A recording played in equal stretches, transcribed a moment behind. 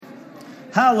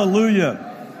Hallelujah.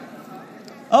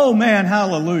 Oh, man,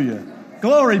 hallelujah.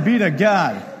 Glory be to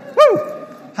God. Woo!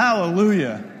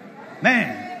 Hallelujah.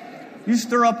 Man, you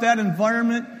stir up that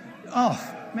environment. Oh,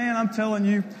 man, I'm telling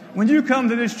you, when you come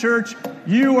to this church,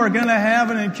 you are going to have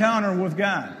an encounter with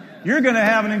God. You're going to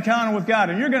have an encounter with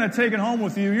God, and you're going to take it home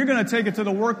with you. You're going to take it to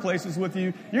the workplaces with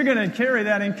you. You're going to carry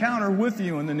that encounter with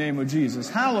you in the name of Jesus.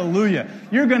 Hallelujah.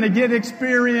 You're going to get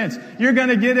experience. You're going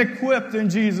to get equipped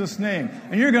in Jesus' name.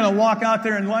 And you're going to walk out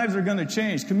there and lives are going to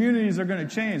change. Communities are going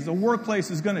to change. The workplace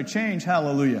is going to change.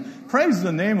 Hallelujah. Praise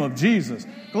the name of Jesus.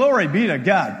 Glory be to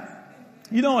God.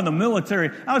 You know, in the military,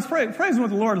 I was praising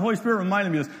with the Lord. The Holy Spirit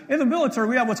reminded me of this. In the military,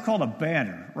 we have what's called a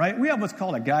banner, right? We have what's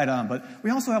called a guidon, but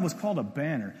we also have what's called a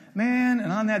banner. Man,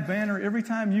 and on that banner, every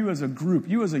time you as a group,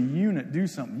 you as a unit do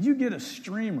something, you get a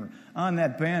streamer on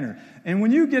that banner. And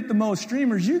when you get the most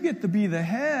streamers, you get to be the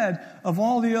head of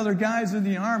all the other guys in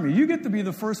the Army. You get to be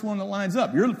the first one that lines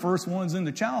up. You're the first ones in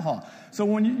the chow hall. So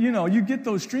when you get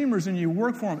those streamers and you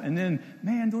work for them, and then,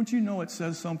 man, don't you know it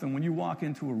says something when you walk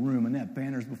into a room and that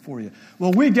banner's before you.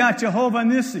 Well, we got Jehovah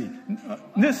Nissi.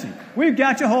 We've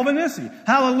got Jehovah Nissi.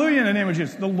 Hallelujah in the name of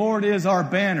Jesus. The Lord is our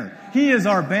banner. He is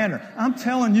our banner. I'm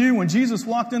telling you, when Jesus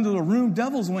walked into the room,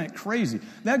 devils went crazy.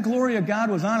 That glory of God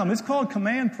was on him. It's called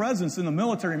command presence in the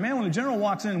military. Man, when the general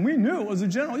walks in, we knew it was a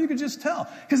general. You could just tell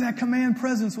because that command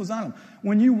presence was on him.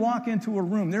 When you walk into a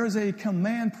room, there is a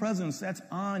command presence that's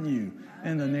on you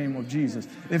in the name of Jesus.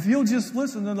 If you'll just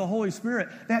listen to the Holy Spirit,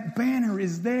 that banner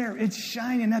is there. It's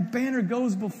shining. That banner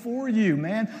goes before you,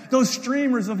 man. Those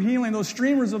streamers of healing, those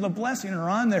streamers of the blessing are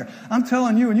on there. I'm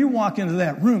telling you, when you walk into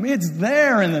that room, it's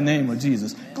there in the name of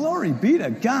Jesus. Glory be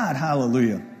to God.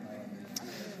 Hallelujah.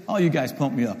 Oh, you guys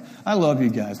pump me up. I love you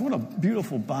guys. What a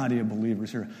beautiful body of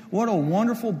believers here. What a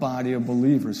wonderful body of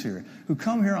believers here who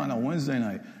come here on a Wednesday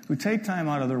night, who take time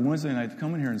out of their Wednesday night to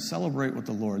come in here and celebrate with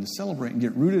the Lord, to celebrate and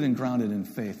get rooted and grounded in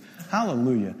faith.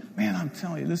 Hallelujah. Man, I'm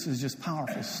telling you, this is just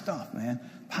powerful stuff, man.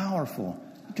 Powerful.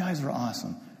 You guys are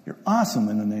awesome. You're awesome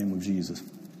in the name of Jesus.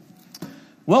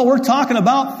 Well, we're talking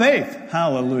about faith.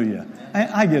 Hallelujah.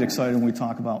 I get excited when we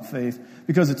talk about faith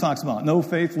because it talks about no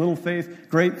faith, little faith,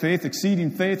 great faith,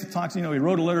 exceeding faith. It talks, Paul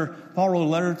wrote a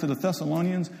letter to the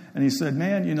Thessalonians, and he said,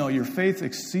 man, your faith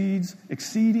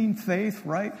exceeding faith,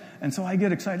 right? And so I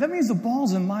get excited. That means the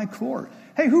ball's in my court.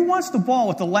 Hey, who wants the ball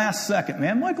at the last second,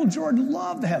 man? Michael Jordan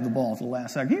loved to have the ball at the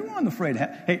last second. He wasn't afraid to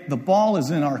have. Hey, the ball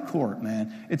is in our court,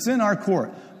 man. It's in our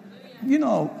court.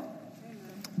 The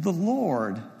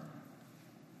Lord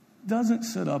doesn't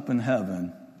sit up in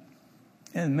heaven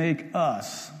and make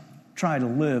us try to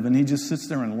live, and he just sits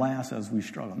there and laughs as we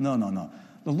struggle. No.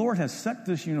 The Lord has set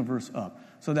this universe up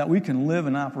so that we can live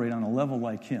and operate on a level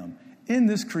like him in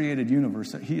this created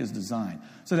universe that he has designed,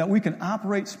 so that we can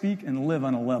operate, speak, and live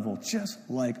on a level just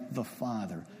like the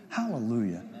Father.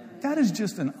 Hallelujah. That is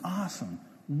just an awesome,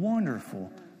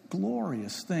 wonderful,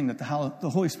 glorious thing that the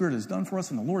Holy Spirit has done for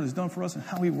us and the Lord has done for us and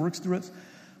how he works through it.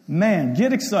 Man,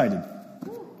 get excited.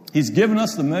 He's given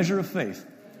us the measure of faith.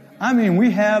 I mean,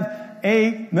 we have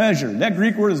a measure. That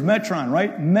Greek word is metron,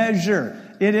 right? Measure.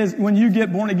 It is, when you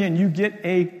get born again, you get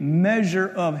a measure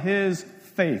of his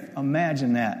faith.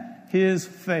 Imagine that. His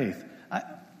faith.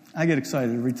 I get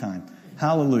excited every time.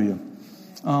 Hallelujah.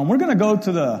 We're going to go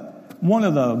to one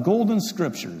of the golden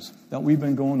scriptures that we've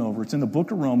been going over. It's in the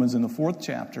book of Romans in the 4th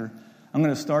chapter. I'm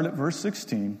going to start at verse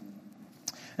 16.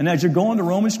 And as you're going to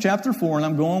Romans chapter 4, and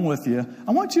I'm going with you,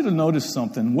 I want you to notice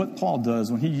something, what Paul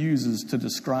does when he uses to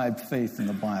describe faith in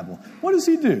the Bible. What does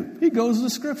he do? He goes to the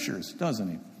scriptures, doesn't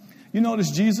he? You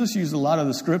notice Jesus used a lot of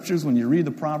the scriptures when you read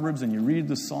the Proverbs and you read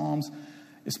the Psalms,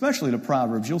 especially the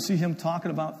Proverbs. You'll see him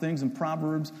talking about things in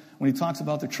Proverbs when he talks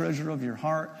about the treasure of your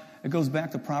heart. It goes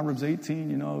back to Proverbs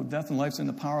 18, death and life's in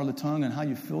the power of the tongue, and how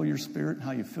you fill your spirit,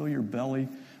 how you fill your belly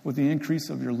with the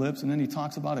increase of your lips. And then he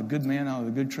talks about a good man out of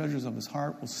the good treasures of his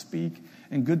heart will speak,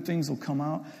 and good things will come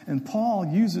out. And Paul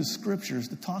uses scriptures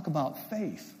to talk about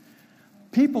faith.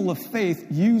 People of faith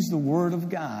use the word of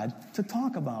God to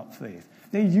talk about faith.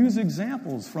 They use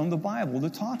examples from the Bible to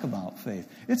talk about faith.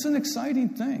 It's an exciting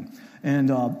thing.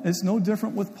 And it's no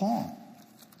different with Paul.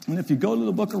 And if you go to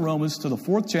the book of Romans, to the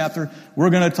 4th chapter, we're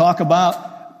going to talk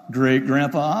about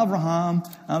great-grandpa Abraham.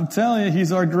 I'm telling you,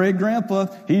 he's our great-grandpa.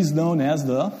 He's known as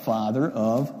the father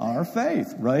of our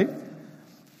faith, right?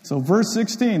 So verse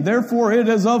 16, therefore it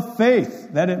is of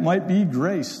faith that it might be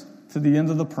grace to the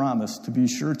end of the promise, to be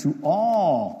sure to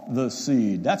all the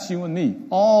seed. That's you and me.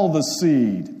 All the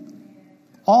seed.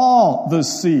 All the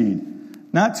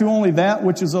seed. Not to only that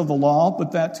which is of the law,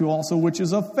 but that to also which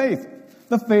is of faith.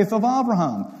 The faith of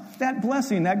Abraham. that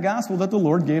blessing, that gospel that the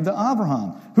Lord gave to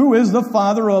Abraham, who is the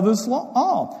father of us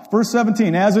all. Verse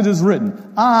 17, as it is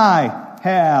written, I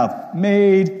have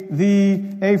made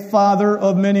thee a father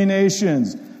of many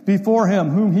nations. Before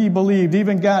him whom he believed,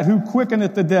 even God who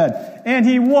quickeneth the dead. And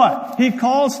he what? He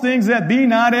calls things that be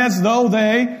not as though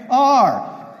they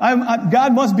are.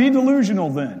 God must be delusional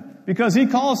then, because he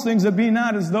calls things that be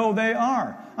not as though they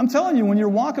are. I'm telling you, when you're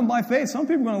walking by faith, some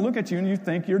people are going to look at you and you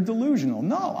think you're delusional.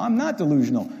 No, I'm not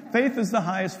delusional. Faith is the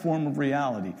highest form of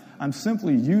reality. I'm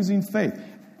simply using faith.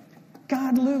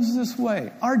 God lives this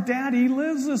way. Our daddy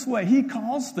lives this way. He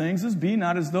calls things as be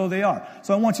not as though they are.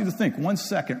 So I want you to think 1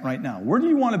 second right now. Where do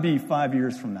you want to be 5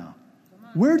 years from now?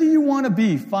 Where do you want to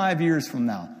be 5 years from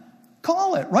now?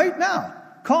 Call it right now.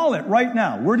 Call it right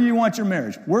now. Where do you want your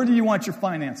marriage? Where do you want your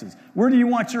finances? Where do you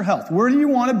want your health? Where do you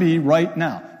want to be right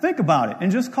now? Think about it and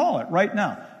just call it right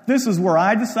now. This is where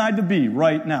I decide to be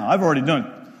right now. I've already done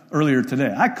it earlier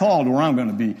today. I called where I'm going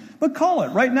to be. But call it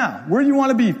right now. Where do you want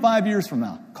to be 5 years from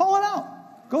now? Call it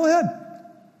out. Go ahead.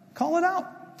 Call it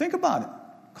out. Think about it.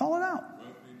 Call it out.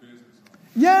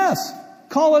 Yes.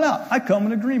 Call it out. I come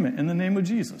in agreement in the name of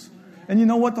Jesus. And you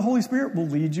know what? The Holy Spirit will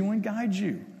lead you and guide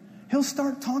you. He'll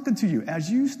start talking to you as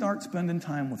you start spending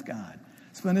time with God.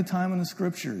 Spending time in the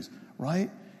Scriptures, right?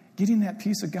 Getting that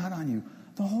peace of God on you.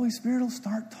 The Holy Spirit will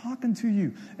start talking to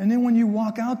you. And then when you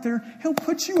walk out there, He'll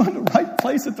put you in the right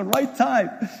place at the right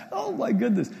time. Oh, my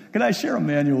goodness. Can I share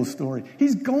Emmanuel's story?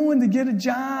 He's going to get a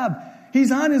job. He's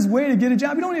on his way to get a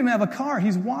job. He don't even have a car.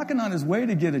 He's walking on his way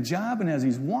to get a job. And as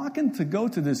he's walking to go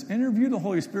to this interview, the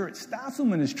Holy Spirit stops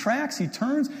him in his tracks. He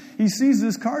turns. He sees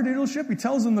this car dealership. He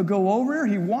tells him to go over here.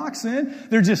 He walks in.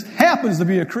 There just happens to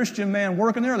be a Christian man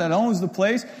working there that owns the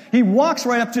place. He walks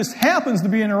right up, just happens to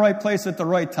be in the right place at the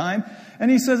right time. And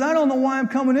he says, I don't know why I'm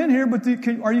coming in here, but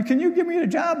can you give me a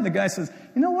job? And the guy says,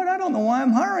 you know what? I don't know why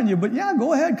I'm hiring you, but yeah,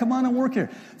 go ahead. Come on and work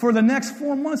here. For the next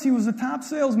 4 months, he was the top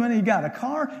salesman. He got a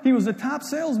car. He was the top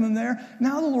salesman there.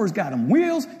 Now the Lord's got him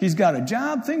wheels. He's got a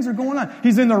job. Things are going on.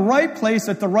 He's in the right place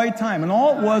at the right time. And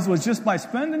all it was just by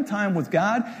spending time with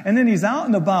God. And then he's out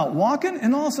and about walking.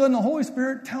 And all of a sudden, the Holy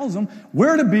Spirit tells him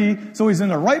where to be. So he's in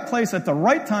the right place at the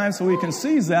right time so he can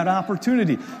seize that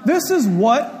opportunity. This is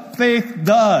what faith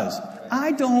does.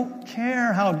 I don't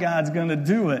care how God's going to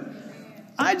do it.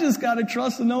 I just got to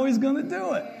trust and know He's going to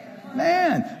do it.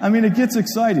 Man, I mean, it gets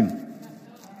exciting.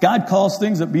 God calls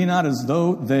things that be not as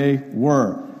though they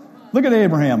were. Look at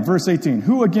Abraham, verse 18.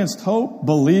 Who against hope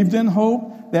believed in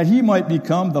hope that he might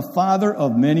become the father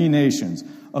of many nations.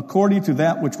 According to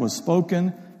that which was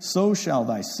spoken, so shall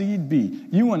thy seed be.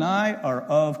 You and I are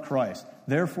of Christ.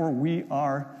 Therefore, we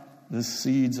are the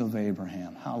seeds of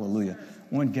Abraham. Hallelujah.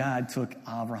 When God took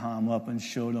Abraham up and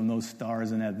showed him those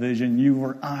stars in that vision,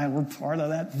 I were part of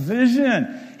that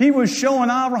vision. He was showing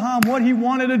Abraham what he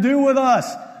wanted to do with us.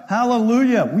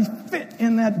 Hallelujah. We fit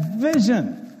in that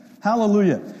vision.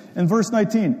 Hallelujah. In verse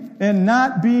 19, and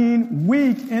not being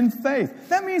weak in faith.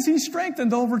 That means he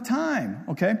strengthened over time.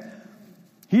 Okay?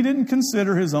 He didn't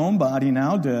consider his own body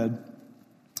now dead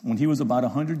when he was about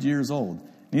 100 years old,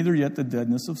 neither yet the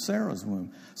deadness of Sarah's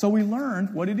womb. So we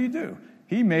learned, what did he do?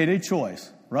 He made a choice,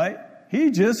 right?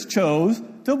 He just chose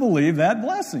to believe that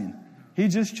blessing. He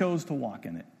just chose to walk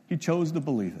in it. He chose to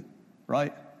believe it,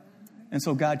 right? And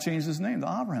so God changed his name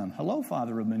to Abraham. Hello,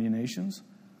 Father of many nations.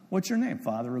 What's your name?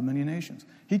 Father of many nations.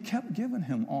 He kept giving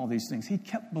him all these things. He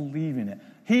kept believing it.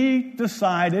 He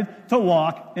decided to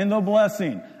walk in the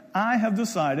blessing. I have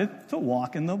decided to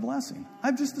walk in the blessing.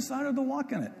 I've just decided to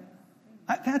walk in it.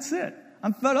 That's it.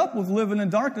 I'm fed up with living in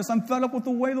darkness. I'm fed up with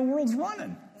the way the world's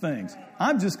running things.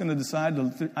 I'm just going to decide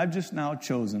I've just now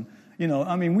chosen.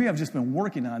 We have just been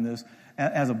working on this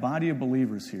as a body of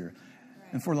believers here.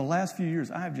 And for the last few years,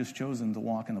 I have just chosen to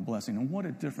walk in the blessing. And what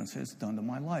a difference it's done to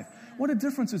my life. What a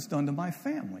difference it's done to my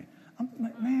family.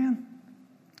 Man,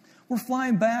 we're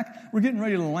flying back. We're getting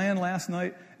ready to land last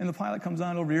night. And the pilot comes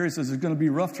on over here. He says, there's going to be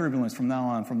rough turbulence from now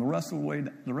on, from the rest of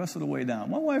the way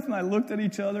down. My wife and I looked at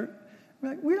each other. We're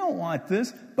like, we don't want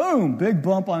this. Boom, big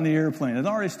bump on the airplane. It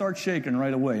already starts shaking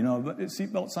right away. But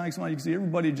seatbelt signs come on. You can see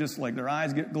everybody just like their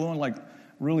eyes get glowing like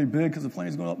really big because the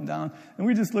plane's going up and down. And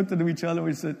we just looked at each other and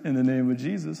we said, in the name of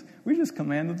Jesus, we just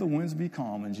commanded the winds be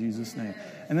calm in Jesus' name.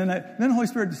 And then the Holy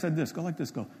Spirit just said this, go like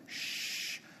this, go,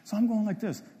 shh. So I'm going like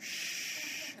this,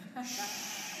 shh, shh.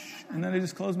 And then I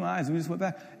just closed my eyes and we just went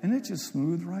back. And it just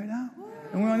smoothed right out.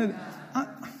 And we wanted,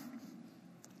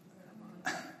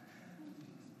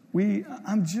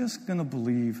 I'm just going to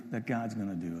believe that God's going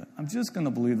to do it. I'm just going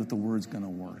to believe that the Word's going to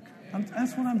work.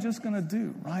 That's what I'm just going to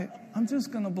do, right? I'm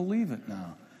just going to believe it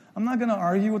now. I'm not going to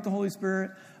argue with the Holy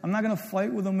Spirit. I'm not going to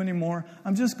fight with Him anymore.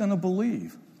 I'm just going to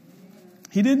believe.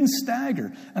 He didn't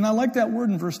stagger. And I like that word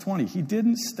in verse 20. He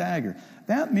didn't stagger.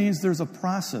 That means there's a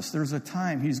process. There's a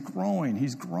time. He's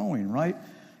growing, right?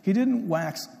 He didn't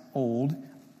wax old.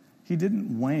 He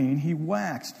didn't wane. He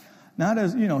waxed. Not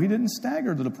as, he didn't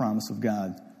stagger to the promise of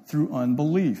God through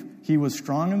unbelief. He was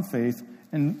strong in faith,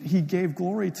 and he gave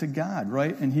glory to God,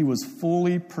 right? And he was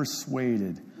fully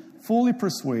persuaded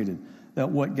that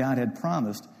what God had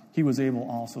promised, he was able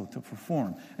also to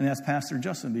perform. And as Pastor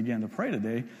Justin began to pray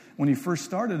today, when he first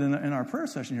started in our prayer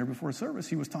session here before service,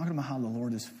 he was talking about how the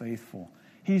Lord is faithful.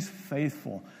 He's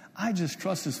faithful. I just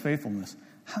trust his faithfulness.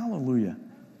 Hallelujah.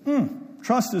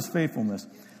 Trust his faithfulness.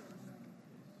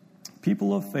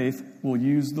 People of faith will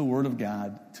use the Word of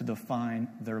God to define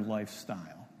their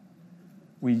lifestyle.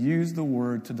 We use the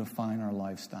Word to define our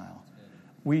lifestyle.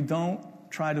 We don't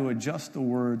try to adjust the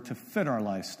Word to fit our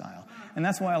lifestyle. And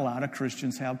that's why a lot of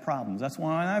Christians have problems. That's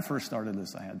why when I first started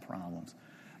this, I had problems.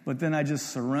 But then I just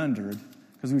surrendered,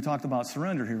 because we talked about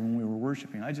surrender here when we were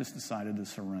worshiping. I just decided to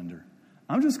surrender.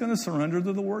 I'm just going to surrender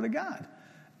to the Word of God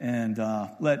and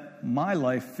let my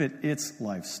life fit its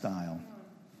lifestyle.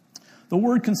 The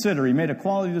word consider, he made a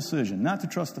quality decision, not to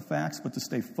trust the facts, but to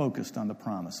stay focused on the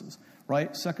promises,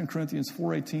 right? 2 Corinthians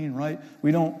 4:18, right?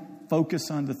 We don't focus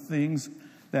on the things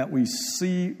that we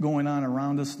see going on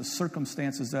around us, the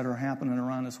circumstances that are happening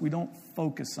around us. We don't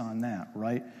focus on that,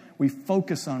 right? We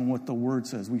focus on what the Word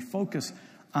says. We focus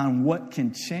on what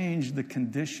can change the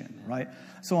condition, right?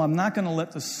 So I'm not going to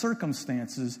let the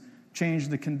circumstances change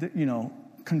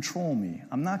control me.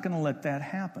 I'm not going to let that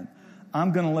happen.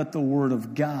 I'm going to let the Word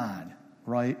of God,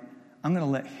 right? I'm going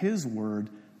to let His Word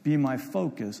be my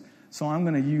focus. So I'm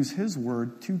going to use His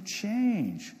Word to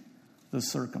change the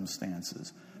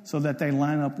circumstances so that they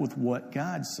line up with what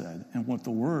God said and what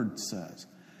the Word says.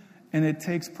 And it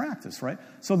takes practice, right?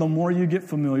 So the more you get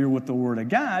familiar with the Word of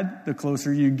God, the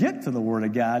closer you get to the Word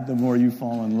of God, the more you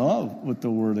fall in love with the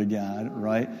Word of God,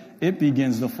 right? It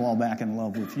begins to fall back in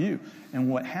love with you. And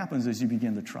what happens is you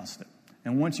begin to trust it.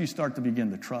 And once you start to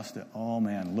begin to trust it, oh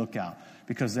man, look out.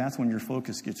 Because that's when your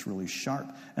focus gets really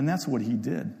sharp. And that's what he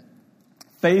did.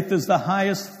 Faith is the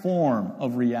highest form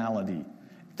of reality.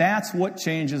 That's what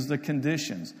changes the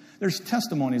conditions. There's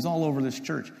testimonies all over this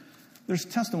church. There's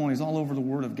testimonies all over the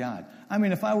Word of God. I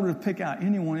mean, if I were to pick out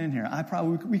anyone in here,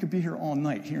 we could be here all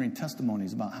night hearing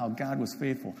testimonies about how God was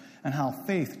faithful and how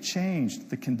faith changed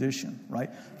the condition,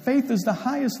 right? Faith is the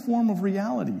highest form of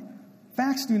reality.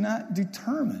 Facts do not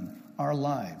determine our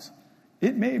lives.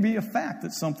 It may be a fact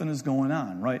that something is going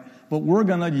on, right? But we're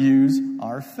going to use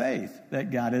our faith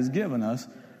that God has given us,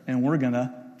 and we're going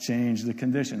to change the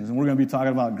conditions. And we're going to be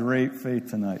talking about great faith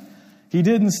tonight. He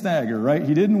didn't stagger, right?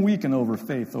 He didn't weaken over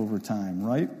faith over time,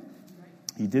 right?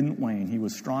 He didn't wane. He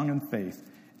was strong in faith,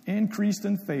 increased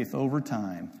in faith over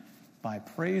time by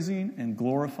praising and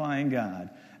glorifying God.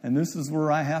 And this is where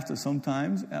I have to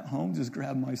sometimes at home just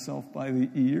grab myself by the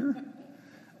ear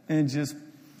and just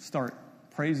start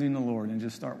praising the Lord and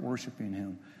just start worshiping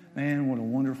Him. Man, what a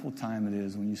wonderful time it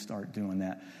is when you start doing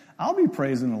that. I'll be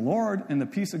praising the Lord, and the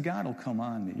peace of God will come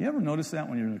on me. You ever notice that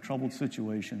when you're in a troubled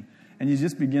situation, and you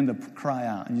just begin to cry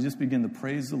out, and you just begin to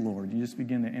praise the Lord, you just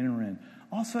begin to enter in.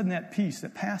 All of a sudden, that peace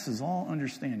that passes all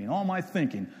understanding, all my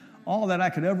thinking, all that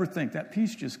I could ever think, that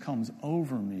peace just comes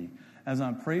over me as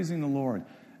I'm praising the Lord.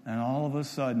 And all of a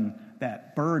sudden,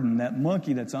 that burden, that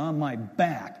monkey that's on my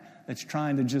back, that's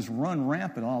trying to just run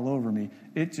rampant all over me,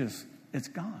 it's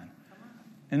gone.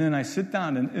 And then I sit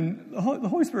down, and the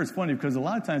Holy Spirit's funny because a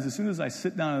lot of times as soon as I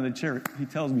sit down in the chair, He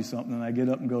tells me something, and I get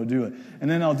up and go do it.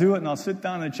 And then I'll do it, and I'll sit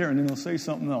down in the chair, and then He'll say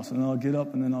something else, and then I'll get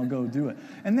up, and then I'll go do it.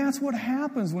 And that's what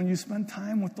happens when you spend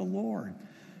time with the Lord.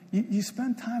 You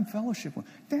spend time fellowship with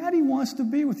Him. Daddy wants to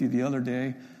be with you. The other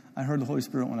day, I heard the Holy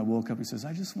Spirit when I woke up. He says,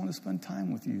 I just want to spend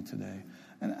time with you today.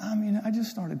 And I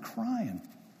just started crying.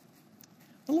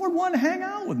 The Lord wanted to hang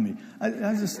out with me.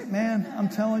 I'm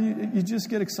telling you, you just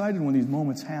get excited when these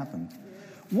moments happen.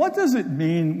 What does it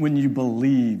mean when you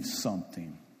believe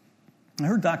something? I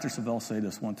heard Dr. Savelle say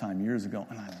this one time years ago,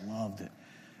 and I loved it.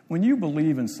 When you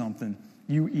believe in something,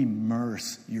 you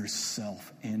immerse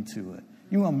yourself into it.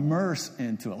 You immerse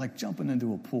into it, like jumping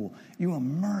into a pool. You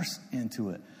immerse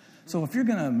into it. So if you're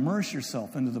going to immerse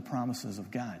yourself into the promises of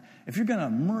God, if you're going to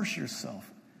immerse yourself,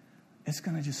 it's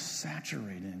going to just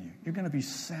saturate in you. You're going to be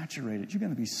saturated. You're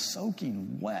going to be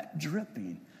soaking wet,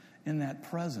 dripping in that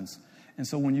presence. And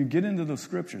so when you get into the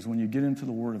Scriptures, when you get into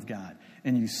the Word of God,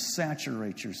 and you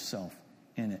saturate yourself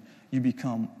in it, you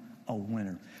become a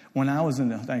winner. When I was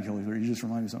thank you, Holy Spirit, you just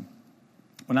reminded me of something.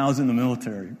 When I was in the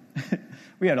military,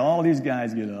 we had all these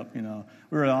guys get up, We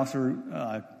were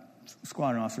at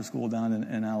squadron officer school down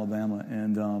in Alabama,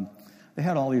 and they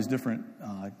had all these different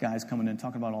guys coming in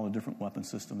talking about all the different weapon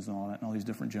systems and all that and all these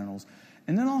different generals.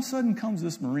 And then all of a sudden comes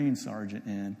this Marine sergeant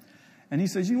in, and he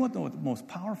says, you know what the most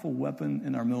powerful weapon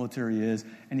in our military is?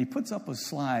 And he puts up a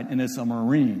slide, and it's a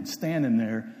Marine standing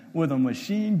there with a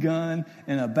machine gun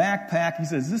and a backpack. He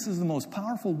says, this is the most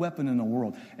powerful weapon in the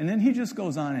world. And then he just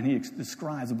goes on and he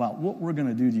describes about what we're going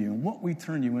to do to you and what we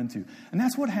turn you into. And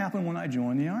that's what happened when I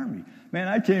joined the Army. Man,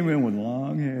 I came in with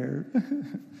long hair.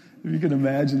 If you can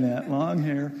imagine that, long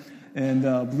hair. And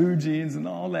blue jeans and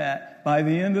all that. By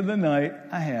the end of the night,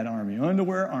 I had Army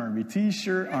underwear, Army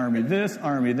T-shirt, Army this,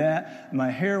 Army that. My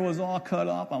hair was all cut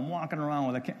up. I'm walking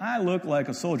around with I looked like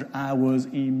a soldier. I was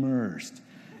immersed.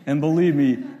 And believe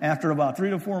me, after about 3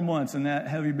 to 4 months in that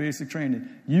heavy basic training,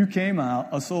 you came out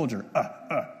a soldier.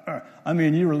 I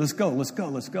mean, you were, let's go, let's go,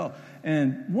 let's go.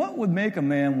 And what would make a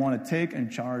man want to take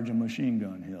and charge a machine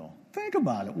gun hill? Think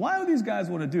about it. Why do these guys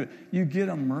want to do it? You get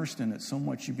immersed in it so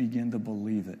much you begin to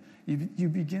believe it. You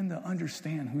begin to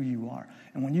understand who you are.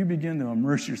 And when you begin to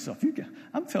immerse yourself,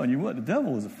 I'm telling you what, the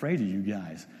devil is afraid of you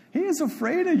guys. He is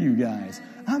afraid of you guys.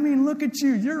 I mean, look at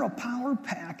you. You're a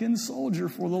power-packing soldier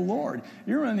for the Lord.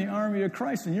 You're in the army of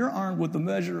Christ, and you're armed with the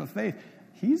measure of faith.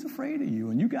 He's afraid of you,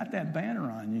 and you got that banner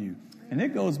on you. And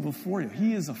it goes before you.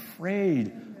 He is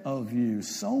afraid of you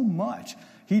so much.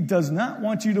 He does not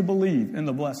want you to believe in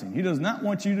the blessing. He does not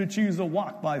want you to choose to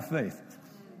walk by faith.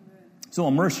 So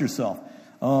immerse yourself.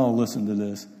 Oh, listen to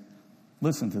this.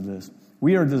 Listen to this.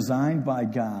 We are designed by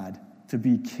God to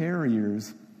be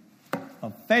carriers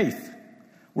of faith.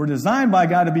 We're designed by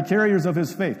God to be carriers of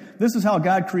His faith. This is how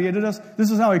God created us.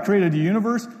 This is how He created the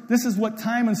universe. This is what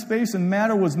time and space and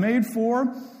matter was made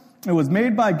for. It was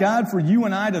made by God for you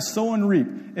and I to sow and reap.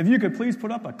 If you could please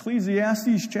put up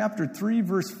Ecclesiastes chapter 3,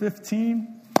 verse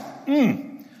 15.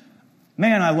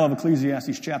 Man, I love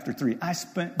Ecclesiastes chapter 3. I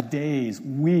spent days,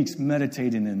 weeks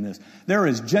meditating in this. There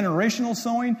is generational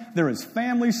sowing. There is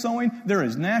family sowing. There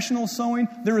is national sowing.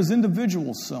 There is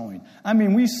individual sowing. I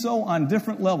mean, we sow on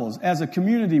different levels. As a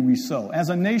community, we sow. As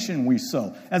a nation, we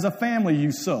sow. As a family,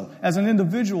 you sow. As an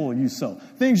individual, you sow.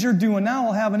 Things you're doing now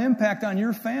will have an impact on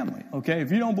your family. Okay?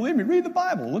 If you don't believe me, read the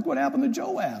Bible. Look what happened to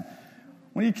Joab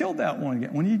when he killed that one.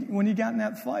 When he got in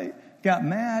that fight, got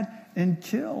mad and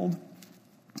killed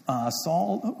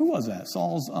Saul. Who was that?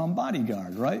 Saul's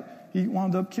bodyguard, right? He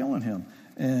wound up killing him.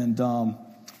 And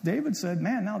David said,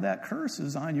 man, now that curse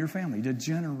is on your family. The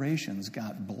generations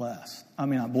got blessed. I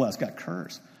mean, not blessed, got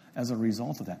cursed as a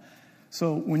result of that.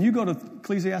 So when you go to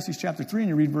Ecclesiastes chapter 3 and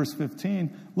you read verse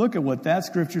 15, look at what that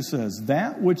scripture says.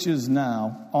 That which is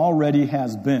now already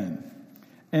has been,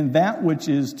 and that which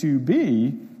is to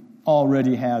be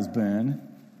already has been.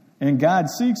 And God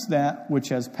seeks that which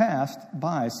has passed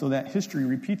by so that history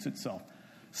repeats itself.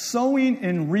 Sowing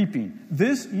and reaping.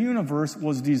 This universe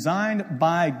was designed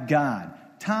by God.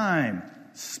 Time,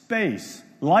 space,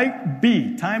 like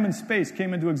B, time and space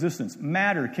came into existence.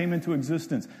 Matter came into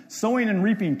existence. Sowing and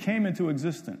reaping came into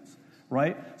existence,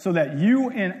 right? So that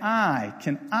you and I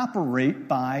can operate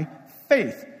by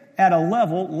faith at a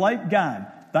level like God.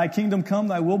 Thy kingdom come,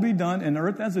 thy will be done in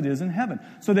earth as it is in heaven.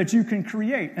 So that you can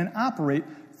create and operate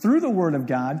through the Word of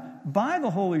God, by the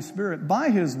Holy Spirit,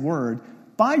 by His Word,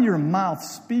 by your mouth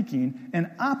speaking, and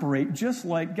operate just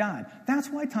like God. That's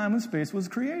why time and space was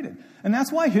created. And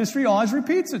that's why history always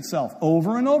repeats itself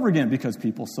over and over again, because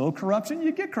people sow corruption,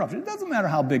 you get corruption. It doesn't matter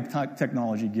how big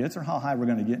technology gets or how high we're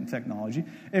going to get in technology.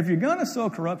 If you're going to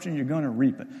sow corruption, you're going to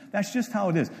reap it. That's just how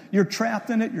it is. You're trapped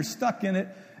in it. You're stuck in it.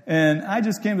 And I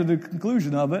just came to the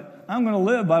conclusion of it. I'm going to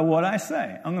live by what I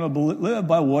say. I'm going to live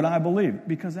by what I believe,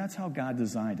 because that's how God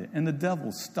designed it. And the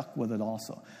devil's stuck with it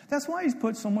also. That's why He's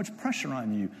put so much pressure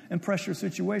on you in pressure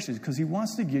situations, because He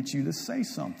wants to get you to say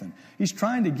something. He's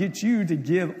trying to get you to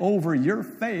give over your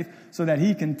faith so that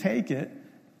He can take it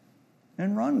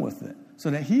and run with it,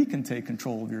 so that He can take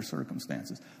control of your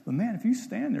circumstances. But man, if you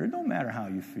stand there, it don't matter how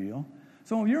you feel.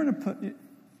 So if you're in a...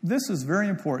 This is very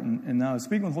important, and now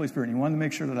speaking with the Holy Spirit, and He wanted to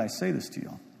make sure that I say this to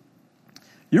y'all.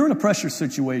 You're in a pressure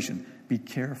situation. Be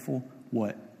careful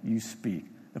what you speak.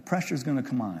 The pressure is going to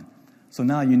come on. So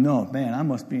now you know, man, I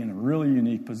must be in a really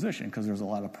unique position because there's a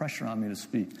lot of pressure on me to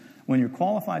speak. When you're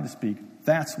qualified to speak,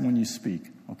 that's when you speak,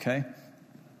 okay?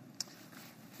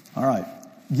 All right.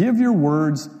 Give your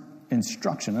words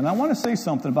instruction. And I want to say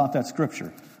something about that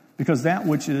scripture, because that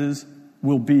which is,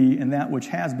 will be, and that which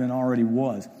has been already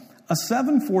was. A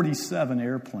 747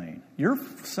 airplane, your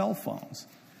cell phones,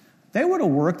 they would have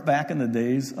worked back in the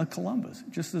days of Columbus,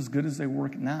 just as good as they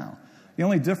work now. The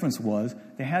only difference was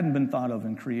they hadn't been thought of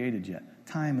and created yet.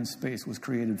 Time and space was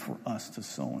created for us to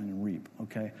sow and reap,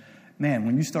 okay? Man,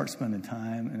 when you start spending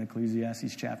time in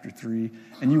Ecclesiastes chapter 3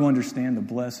 and you understand the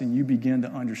blessing, you begin to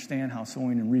understand how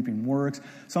sowing and reaping works.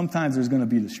 Sometimes there's going to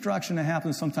be destruction that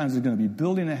happens. Sometimes there's going to be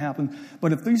building that happens.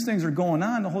 But if these things are going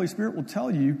on, the Holy Spirit will tell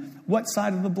you what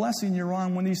side of the blessing you're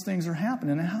on when these things are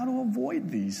happening and how to avoid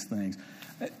these things.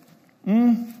 All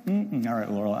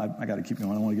right, Laurel, I got to keep going.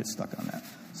 I don't want to get stuck on that.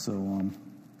 So,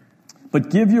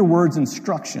 but give your words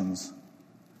instructions,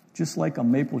 just like a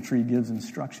maple tree gives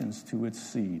instructions to its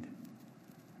seed.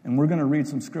 And we're going to read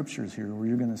some scriptures here where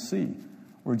you're going to see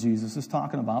where Jesus is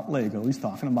talking about Lego. He's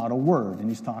talking about a word, and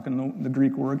he's talking the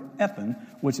Greek word epin,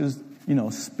 which is,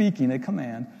 speaking a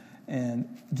command and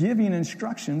giving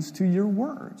instructions to your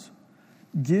words.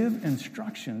 Give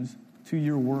instructions to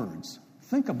your words.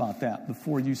 Think about that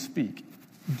before you speak.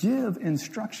 Give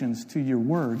instructions to your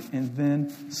word and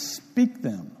then speak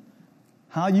them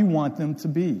how you want them to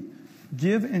be.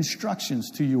 Give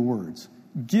instructions to your words.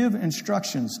 Give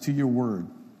instructions to your word.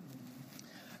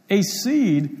 A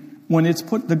seed, when it's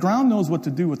put, the ground knows what to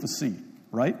do with the seed,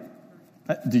 right?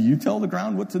 Do you tell the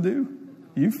ground what to do?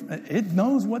 It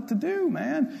knows what to do,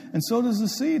 man. And so does the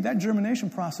seed. That germination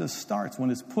process starts when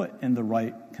it's put in the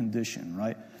right condition,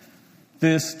 right?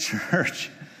 This church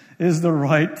is the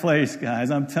right place,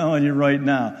 guys. I'm telling you right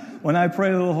now. When I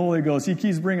pray to the Holy Ghost, he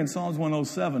keeps bringing Psalms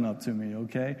 107 up to me,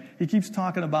 okay? He keeps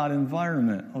talking about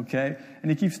environment, okay?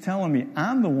 And he keeps telling me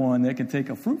I'm the one that can take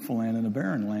a fruitful land and a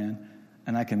barren land,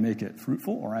 and I can make it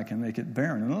fruitful or I can make it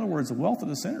barren. In other words, the wealth of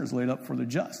the sinner is laid up for the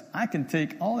just. I can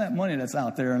take all that money that's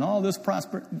out there and all this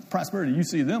prosperity you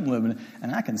see them living,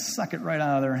 and I can suck it right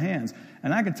out of their hands.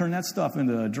 And I can turn that stuff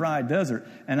into a dry desert.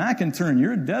 And I can turn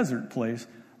your desert place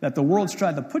that the world's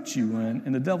tried to put you in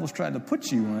and the devil's tried to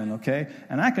put you in, okay?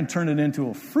 And I can turn it into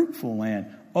a fruitful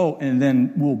land. Oh, and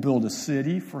then we'll build a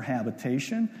city for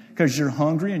habitation because you're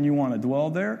hungry and you want to dwell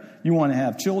there. You want to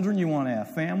have children. You want to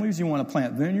have families. You want to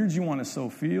plant vineyards. You want to sow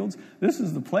fields. This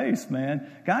is the place, man.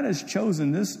 God has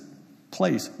chosen this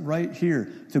place right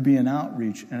here to be an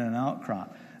outreach and an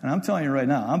outcrop. And I'm telling you right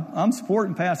now, I'm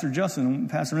supporting Pastor Justin and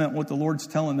Pastor Annette, what the Lord's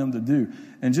telling them to do.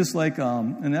 And just like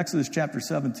in Exodus chapter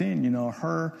 17,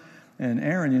 her and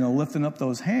Aaron, lifting up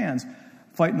those hands,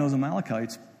 fighting those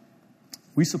Amalekites,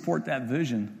 we support that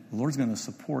vision. The Lord's going to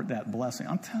support that blessing.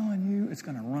 I'm telling you, it's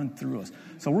going to run through us.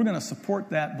 So we're going to support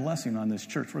that blessing on this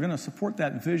church. We're going to support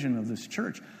that vision of this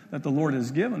church that the Lord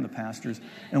has given the pastors.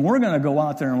 And we're going to go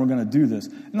out there and we're going to do this.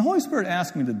 And the Holy Spirit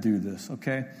asked me to do this,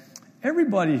 okay?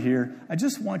 Everybody here, I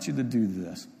just want you to do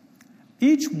this.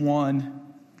 Each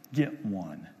one get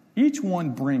one. Each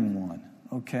one bring one,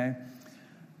 okay?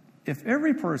 If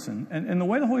every person, and the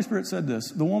way the Holy Spirit said this,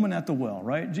 the woman at the well,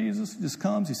 right? Jesus just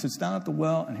comes, he sits down at the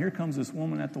well, and here comes this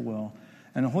woman at the well.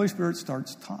 And the Holy Spirit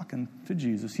starts talking to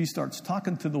Jesus. He starts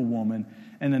talking to the woman,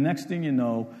 and the next thing you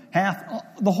know,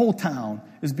 the whole town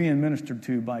is being ministered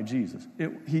to by Jesus.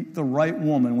 The right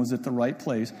woman was at the right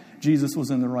place. Jesus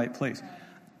was in the right place.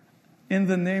 In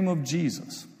the name of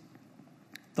Jesus,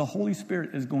 the Holy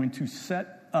Spirit is going to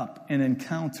set up an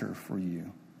encounter for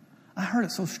you. I heard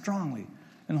it so strongly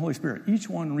in the Holy Spirit. Each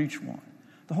one reach one.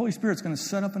 The Holy Spirit's going to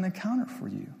set up an encounter for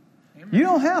you. Amen. You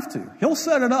don't have to. He'll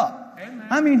set it up. Amen.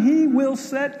 I mean, he will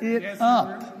set it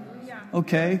up.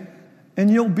 Okay?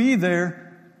 And you'll be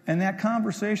there, and that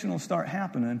conversation will start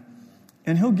happening,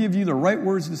 and he'll give you the right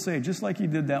words to say, just like he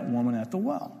did that woman at the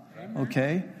well. Amen.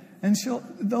 Okay? And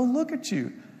they'll look at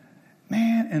you.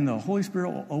 Man, and the Holy Spirit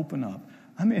will open up.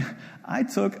 I mean,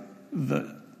 a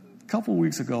couple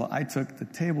weeks ago, I took the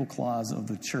tablecloths of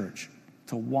the church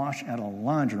to wash at a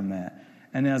laundromat.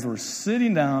 And as we're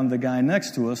sitting down, the guy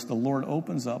next to us, the Lord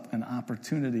opens up an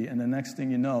opportunity. And the next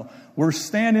thing you know, we're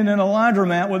standing in a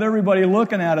laundromat with everybody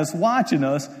looking at us, watching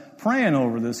us, praying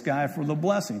over this guy for the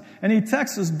blessing. And he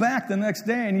texts us back the next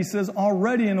day, and he says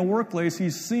already in the workplace,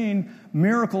 he's seen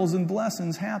miracles and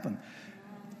blessings happen.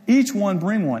 Each one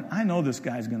bring one. I know this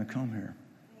guy's going to come here.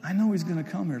 I know he's going to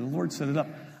come here. The Lord set it up.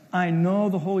 I know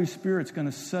the Holy Spirit's going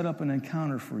to set up an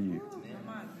encounter for you.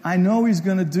 I know he's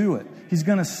going to do it. He's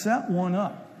going to set one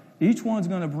up. Each one's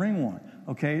going to bring one,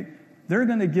 okay? They're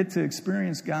going to get to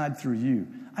experience God through you.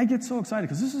 I get so excited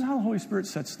because this is how the Holy Spirit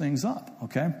sets things up,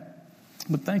 okay?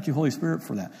 But thank you, Holy Spirit,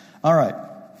 for that. All right.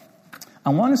 I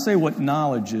want to say what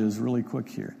knowledge is really quick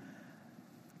here.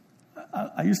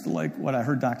 I used to like what I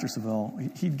heard Dr.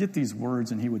 Savelle. He'd get these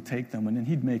words and he would take them and then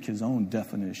he'd make his own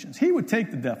definitions. He would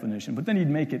take the definition, but then he'd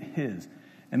make it his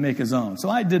and make his own. So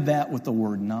I did that with the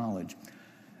word knowledge.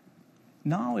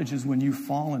 Knowledge is when you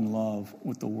fall in love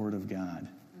with the Word of God.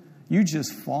 You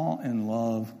just fall in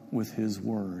love with His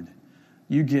Word.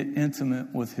 You get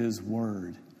intimate with His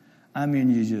Word. I mean,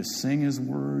 you just sing His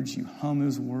words, you hum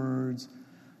His words,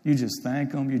 You just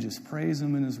thank him. You just praise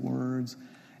him in his words.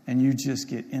 And you just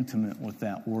get intimate with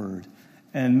that word.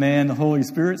 And man, the Holy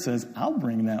Spirit says, I'll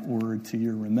bring that word to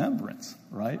your remembrance,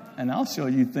 right? And I'll show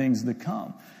you things to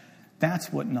come.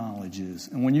 That's what knowledge is.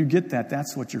 And when you get that,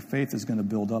 that's what your faith is going to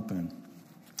build up in.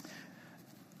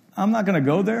 I'm not going to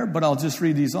go there, but I'll just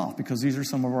read these off because these are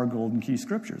some of our golden key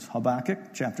scriptures.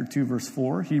 Habakkuk chapter 2, verse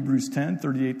 4, Hebrews 10,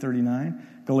 38, 39,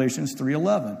 Galatians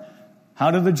 3:11.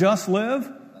 How do the just live?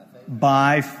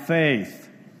 By faith.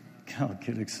 Oh,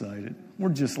 get excited. We're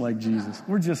just like Jesus.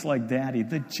 We're just like Daddy.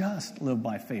 The just live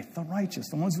by faith. The righteous,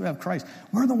 the ones who have Christ.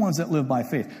 We're the ones that live by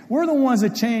faith. We're the ones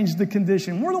that change the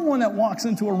condition. We're the one that walks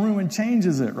into a room and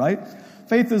changes it, right?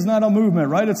 Faith is not a movement,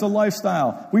 right? It's a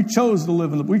lifestyle. We choose to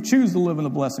live in the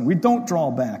blessing. We don't draw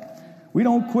back. We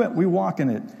don't quit. We walk in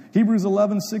it. Hebrews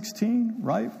 11:16,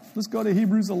 right? Let's go to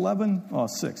Hebrews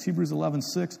 6. Hebrews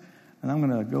 11:6. And I'm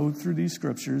going to go through these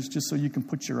scriptures just so you can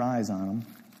put your eyes on them.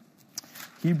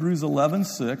 Hebrews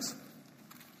 11:6.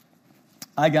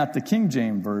 I got the King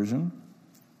James Version.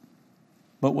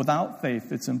 But without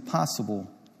faith, it's impossible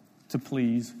to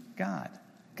please God.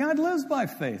 God lives by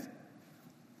faith.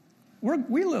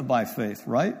 We live by faith,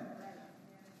 right?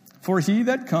 For he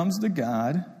that comes to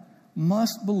God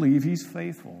must believe he's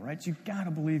faithful, right? You got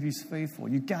to believe he's faithful.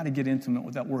 You got to get intimate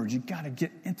with that word. You got to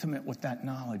get intimate with that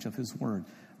knowledge of his word,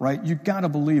 right? You got to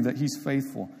believe that he's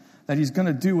faithful, that he's going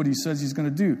to do what he says he's going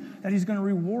to do, that he's going to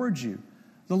reward you.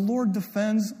 The Lord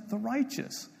defends the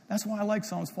righteous. That's why I like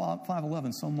Psalms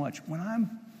 5:11 so much. When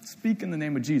I'm speaking the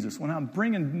name of Jesus, when I'm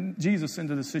bringing Jesus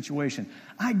into the situation,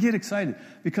 I get excited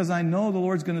because I know the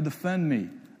Lord's going to defend me.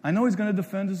 I know he's going to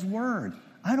defend his word.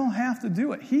 I don't have to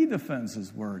do it. He defends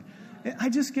his word. I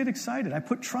just get excited. I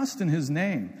put trust in his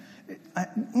name.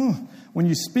 When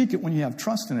you speak it, when you have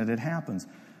trust in it, it happens.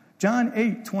 John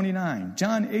 8:29.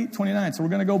 John 8:29. So we're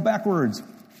going to go backwards.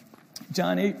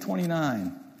 John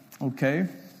 8:29. Okay.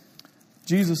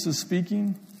 Jesus is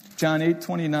speaking. John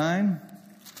 8:29.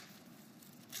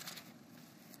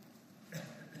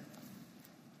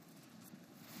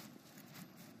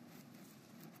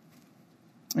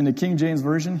 In the King James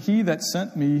Version, he that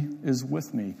sent me is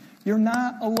with me. You're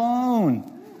not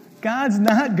alone. God's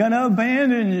not going to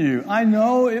abandon you. I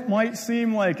know it might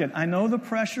seem like it. I know the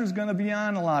pressure is going to be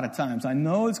on a lot of times. I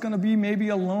know it's going to be maybe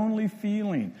a lonely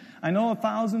feeling. I know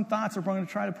 1,000 thoughts are going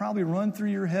to try to probably run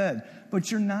through your head. But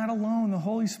you're not alone. The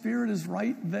Holy Spirit is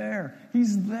right there.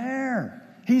 He's there.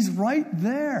 He's right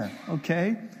there.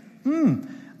 Okay?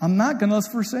 I'm not going to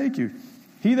forsake you.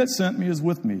 He that sent me is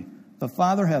with me. The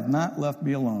Father hath not left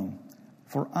me alone,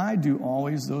 for I do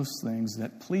always those things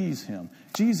that please him.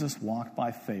 Jesus walked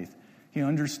by faith. He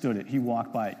understood it. He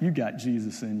walked by it. You got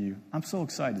Jesus in you. I'm so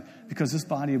excited because this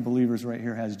body of believers right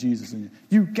here has Jesus in you.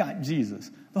 You got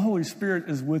Jesus. The Holy Spirit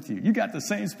is with you. You got the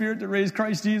same Spirit that raised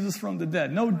Christ Jesus from the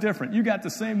dead. No different. You got the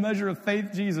same measure of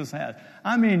faith Jesus had.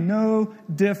 I mean, no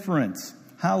difference.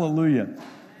 Hallelujah.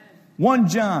 1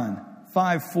 John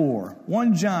 5:4.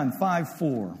 1 John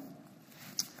 5:4.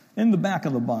 In the back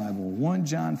of the Bible, 1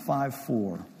 John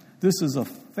 5:4. This is a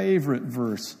favorite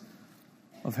verse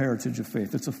of Heritage of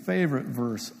Faith. It's a favorite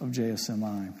verse of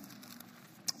JSMI.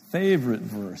 Favorite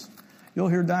verse. You'll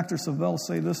hear Dr. Savelle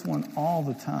say this one all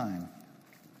the time.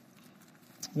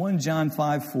 1 John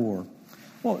 5:4.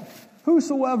 Well,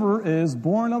 whosoever is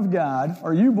born of God,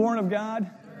 are you born of God?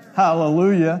 Sure.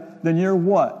 Hallelujah. Then you're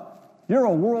what? You're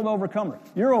a world overcomer.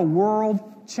 You're a world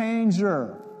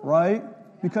changer, right?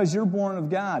 Because you're born of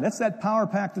God. That's that power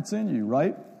pack that's in you,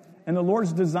 right? And the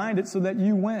Lord's designed it so that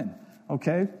you win,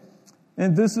 okay?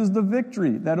 And this is the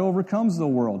victory that overcomes the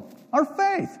world. Our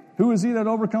faith. Who is he that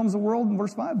overcomes the world? In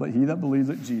verse 5, but he that believes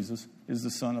that Jesus is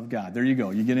the Son of God. There you go.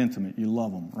 You get intimate. You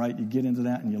love him, right? You get into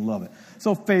that and you love it.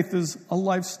 So faith is a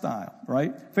lifestyle,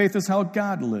 right? Faith is how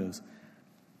God lives.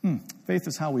 Faith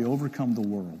is how we overcome the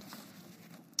world.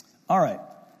 All right.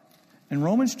 In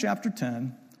Romans chapter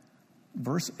 10,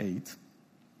 verse 8,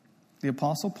 the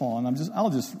Apostle Paul, and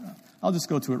I'll just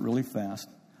go to it really fast.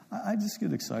 I just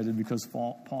get excited because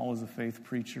Paul is a faith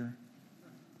preacher.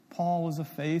 Paul was a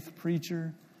faith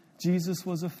preacher. Jesus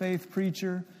was a faith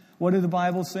preacher. What did the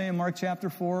Bible say in Mark chapter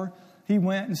 4? He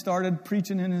went and started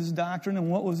preaching in his doctrine. And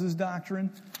what was his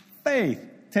doctrine? Faith.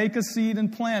 Take a seed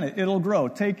and plant it. It'll grow.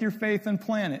 Take your faith and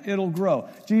plant it. It'll grow.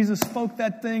 Jesus spoke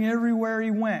that thing everywhere he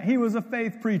went. He was a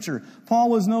faith preacher. Paul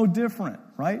was no different,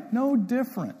 right? No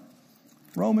different.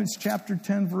 Romans chapter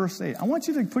 10, verse 8. I want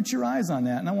you to put your eyes on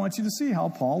that, and I want you to see how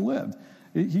Paul lived.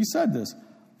 He said this,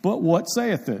 but what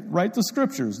saith it? Write the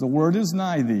scriptures. The word is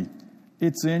nigh thee.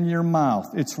 It's in your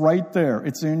mouth. It's right there.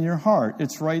 It's in your heart.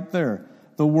 It's right there.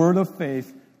 The word of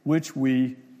faith which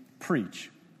we preach.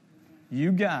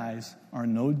 You guys are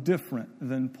no different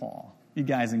than Paul. You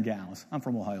guys and gals. I'm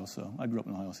from Ohio, so I grew up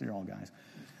in Ohio, so you're all guys.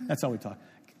 That's how we talk.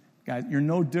 Guys, you're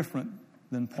no different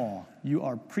than Paul. You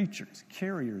are preachers,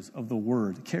 carriers of the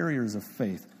word, carriers of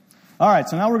faith. All right,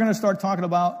 so now we're going to start talking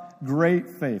about great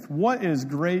faith. What is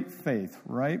great faith,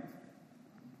 right?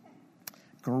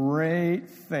 Great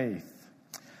faith.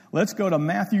 Let's go to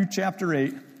Matthew chapter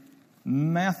 8.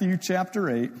 Matthew chapter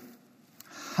 8.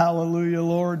 Hallelujah,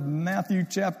 Lord. Matthew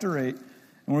chapter 8. And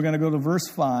we're going to go to verse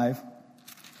 5.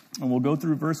 And we'll go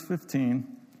through verse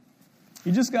 15.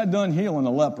 He just got done healing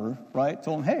a leper, right?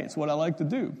 Told him, hey, it's what I like to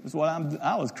do. It's what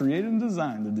I was created and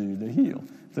designed to do, to heal.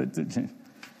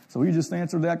 So he just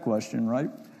answered that question, right?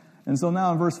 And so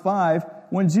now in verse 5,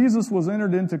 when Jesus was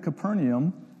entered into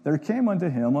Capernaum, there came unto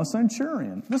him a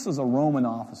centurion. This is a Roman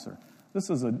officer. This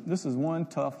is one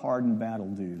tough, hardened battle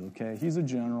dude, okay? He's a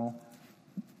general.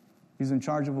 He's in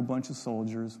charge of a bunch of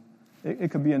soldiers.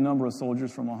 It could be a number of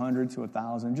soldiers from 100 to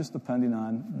 1,000, just depending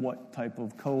on what type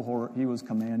of cohort he was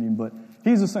commanding. But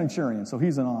he's a centurion, so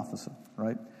he's an officer,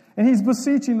 right? And he's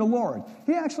beseeching the Lord.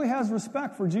 He actually has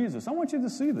respect for Jesus. I want you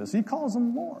to see this. He calls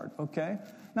him Lord, okay?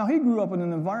 Now, he grew up in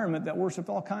an environment that worshiped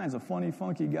all kinds of funny,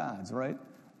 funky gods, right?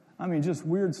 I mean, just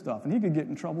weird stuff. And he could get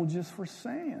in trouble just for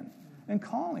saying and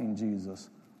calling Jesus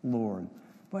Lord.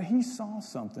 But he saw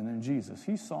something in Jesus.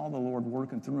 He saw the Lord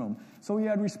working through him. So he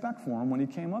had respect for him when he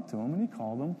came up to him, and he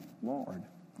called him Lord.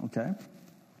 Okay?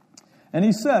 And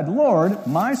he said, Lord,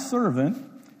 my servant,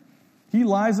 he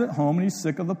lies at home and he's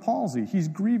sick of the palsy. He's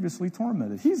grievously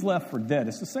tormented. He's left for dead.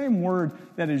 It's the same word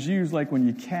that is used like when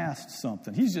you cast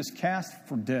something. He's just cast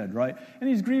for dead, right? And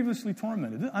he's grievously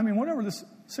tormented. I mean, whatever this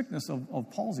sickness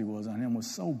of palsy was on him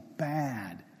was so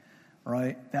bad,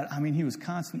 right? That, I mean, he was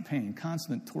constant pain,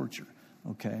 constant torture.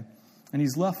 Okay? And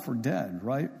he's left for dead,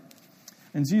 right?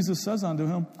 And Jesus says unto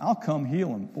him, I'll come heal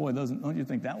him. Boy, don't you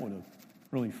think that would have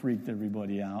really freaked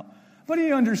everybody out? But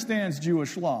he understands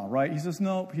Jewish law, right? He says,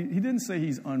 no, he didn't say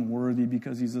he's unworthy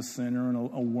because he's a sinner and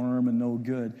a worm and no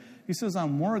good. He says,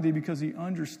 I'm worthy because he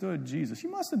understood Jesus. He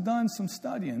must have done some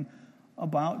studying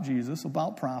about Jesus,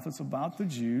 about prophets, about the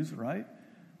Jews, right?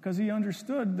 Because he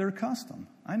understood their custom.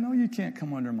 I know you can't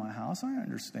come under my house. I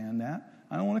understand that.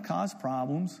 I don't want to cause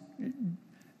problems.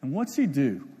 And what's he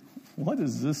do? What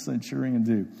does this centurion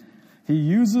do? He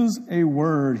uses a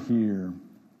word here.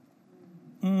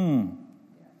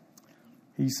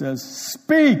 He says,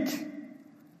 speak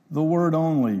the word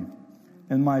only,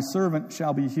 and my servant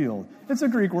shall be healed. It's a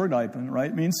Greek word, "ipon," right?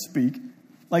 It means speak,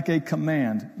 like a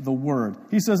command, the word.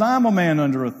 He says, I'm a man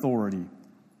under authority.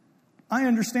 I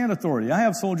understand authority. I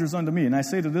have soldiers under me, and I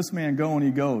say to this man, go, and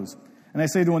he goes. And I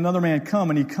say to another man, come,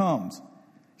 and he comes.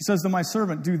 He says to my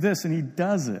servant, do this, and he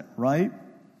does it, right?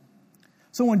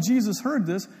 So when Jesus heard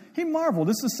this, he marveled.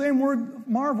 It's the same word,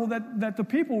 marvel, that the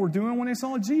people were doing when they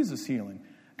saw Jesus healing.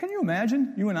 Can you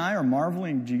imagine? You and I are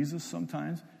marveling Jesus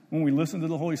sometimes. When we listen to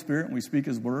the Holy Spirit and we speak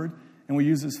his word and we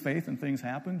use his faith and things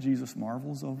happen, Jesus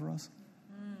marvels over us.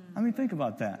 I mean, think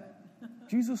about that.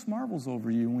 Jesus marvels over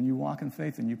you when you walk in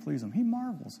faith and you please him. He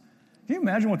marvels. Can you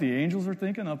imagine what the angels are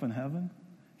thinking up in heaven?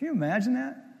 Can you imagine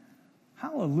that?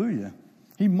 Hallelujah.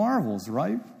 He marvels,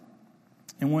 right?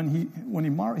 And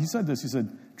when he said this, he said,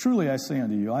 truly I say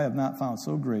unto you, I have not found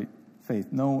so great faith,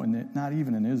 no, and not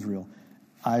even in Israel.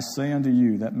 I say unto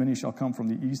you that many shall come from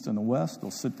the east and the west. They'll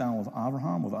sit down with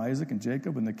Abraham, with Isaac, and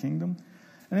Jacob in the kingdom.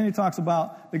 And then he talks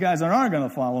about the guys that aren't going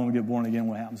to follow him and get born again,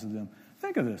 what happens to them.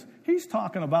 Think of this. He's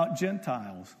talking about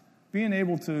Gentiles being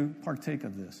able to partake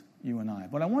of this, you and I.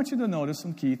 But I want you to notice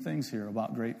some key things here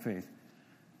about great faith.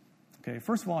 Okay,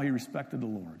 first of all, he respected the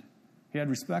Lord. He had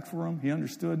respect for him. He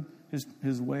understood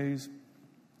his ways,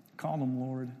 called him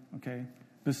Lord, okay,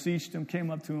 beseeched him, came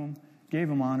up to him, gave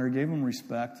him honor, gave him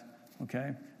respect, okay?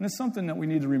 And it's something that we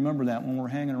need to remember that when we're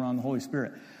hanging around the Holy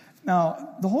Spirit.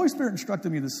 Now, the Holy Spirit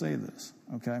instructed me to say this,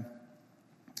 okay?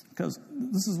 Because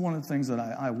this is one of the things that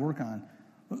I work on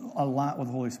a lot with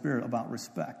the Holy Spirit about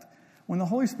respect. When the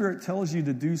Holy Spirit tells you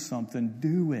to do something,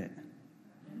 do it.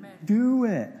 Amen. Do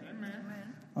it.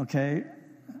 Amen. Okay?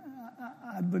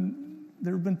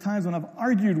 There have been times when I've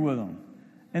argued with him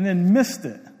and then missed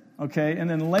it, okay? And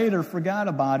then later forgot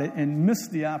about it and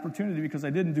missed the opportunity because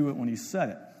I didn't do it when he said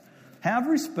it. Have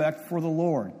respect for the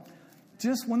Lord.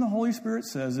 Just when the Holy Spirit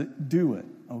says it, do it,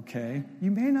 okay? You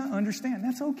may not understand.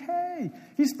 That's okay.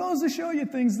 He's supposed to show you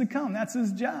things to come. That's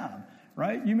his job,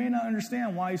 right? You may not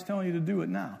understand why he's telling you to do it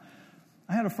now.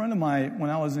 I had a friend of mine,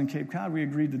 when I was in Cape Cod, we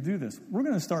agreed to do this. We're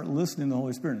going to start listening to the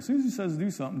Holy Spirit. As soon as he says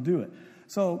do something, do it.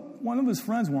 So one of his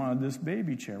friends wanted this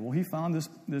baby chair. Well, he found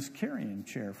this carrying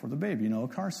chair for the baby, a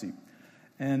car seat.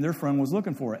 and their friend was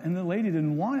looking for it. And the lady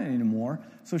didn't want it anymore,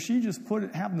 so she just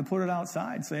happened to put it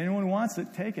outside, say, anyone who wants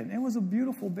it, take it. And it was a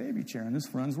beautiful baby chair, and his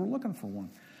friends were looking for one.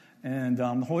 And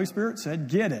the Holy Spirit said,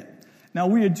 get it. Now,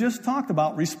 we had just talked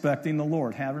about respecting the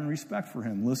Lord, having respect for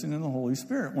him, listening to the Holy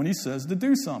Spirit when he says to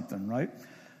do something, right?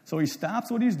 So he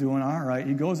stops what he's doing, all right,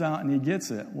 he goes out and he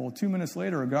gets it. Well, 2 minutes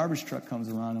later, a garbage truck comes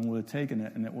around and would have taken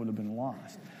it, and it would have been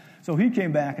lost. So he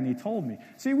came back and he told me.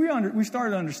 See, we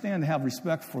started to understand to have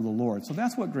respect for the Lord. So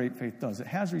that's what great faith does. It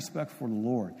has respect for the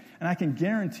Lord. And I can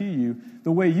guarantee you,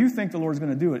 the way you think the Lord's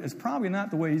going to do it is probably not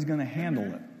the way he's going to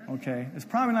handle it, okay? It's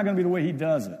probably not going to be the way he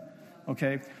does it,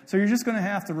 okay? So you're just going to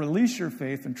have to release your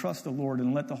faith and trust the Lord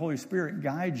and let the Holy Spirit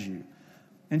guide you.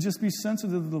 And just be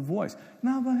sensitive to the voice.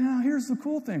 Now, here's the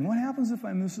cool thing. What happens if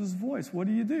I miss his voice? What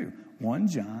do you do? 1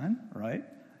 John, right?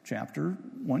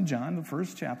 1 John, the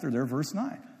first chapter there, verse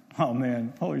 9. Oh,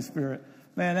 man, Holy Spirit.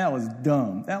 Man, that was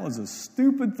dumb. That was a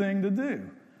stupid thing to do,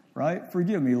 right?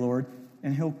 Forgive me, Lord.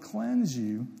 And he'll cleanse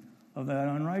you of that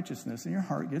unrighteousness, and your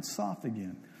heart gets soft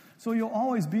again. So you'll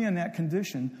always be in that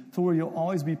condition to where you'll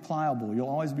always be pliable. You'll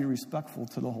always be respectful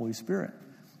to the Holy Spirit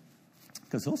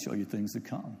because he'll show you things to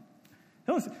come.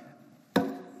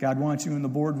 God wants you in the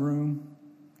boardroom.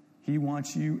 He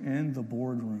wants you in the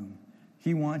boardroom.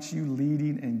 He wants you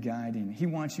leading and guiding. He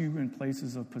wants you in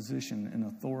places of position and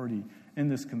authority in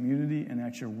this community and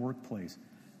at your workplace.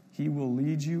 He will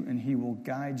lead you and he will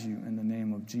guide you in the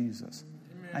name of Jesus.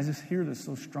 Amen. I just hear this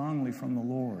so strongly from the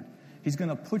Lord. He's going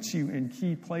to put you in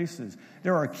key places.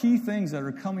 There are key things that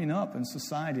are coming up in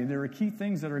society. There are key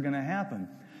things that are going to happen.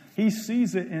 He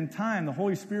sees it in time. The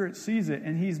Holy Spirit sees it,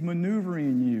 and he's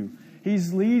maneuvering you.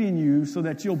 He's leading you so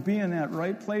that you'll be in that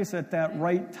right place at that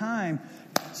right time.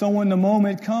 So when the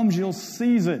moment comes, you'll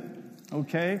seize it.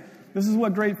 Okay? This is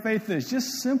what great faith is.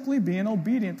 Just simply being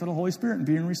obedient to the Holy Spirit and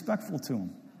being respectful to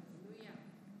him.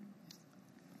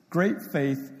 Great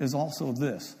faith is also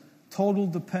this: total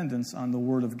dependence on the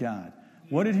Word of God.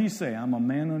 What did he say? I'm a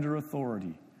man under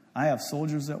authority. I have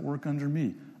soldiers that work under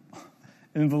me.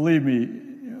 And believe me,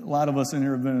 a lot of us in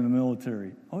here have been in the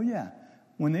military. Oh, yeah.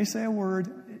 When they say a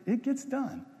word, it gets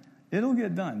done. It'll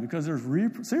get done because there's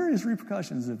serious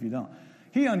repercussions if you don't.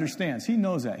 He understands. He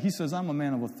knows that. He says, I'm a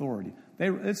man of authority.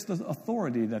 It's the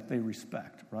authority that they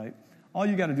respect, right? All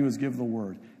you got to do is give the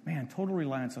word. Man, total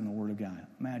reliance on the Word of God.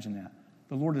 Imagine that.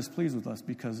 The Lord is pleased with us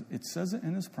because it says it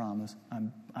in his promise.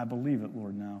 I believe it,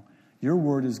 Lord, now. Your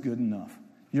word is good enough.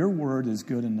 Your word is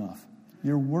good enough.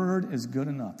 Your word is good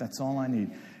enough. That's all I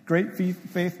need. Great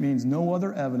faith means no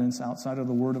other evidence outside of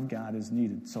the Word of God is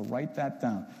needed. So write that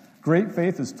down. Great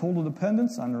faith is total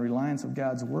dependence on the reliance of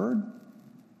God's Word.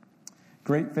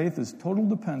 Great faith is total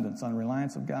dependence on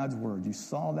reliance of God's Word. You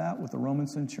saw that with the Roman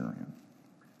centurion.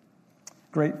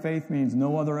 Great faith means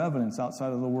no other evidence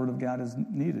outside of the Word of God is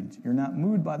needed. You're not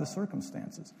moved by the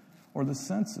circumstances or the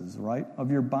senses, right,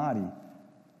 of your body.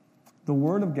 The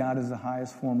Word of God is the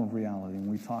highest form of reality, and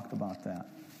we talked about that.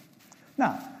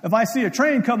 Now, if I see a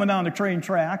train coming down the train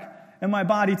track, and my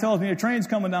body tells me a train's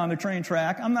coming down the train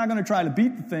track, I'm not going to try to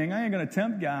beat the thing. I ain't going to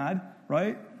tempt God,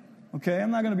 right? Okay,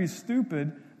 I'm not going to be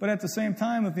stupid. But at the same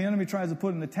time, if the enemy tries to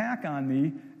put an attack on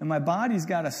me, and my body's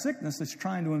got a sickness that's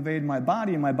trying to invade my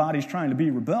body, and my body's trying to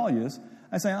be rebellious,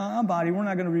 I say, body, we're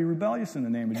not going to be rebellious in the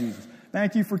name of Jesus.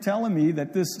 Thank you for telling me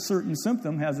that this certain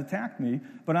symptom has attacked me,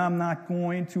 but I'm not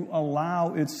going to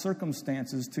allow its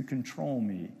circumstances to control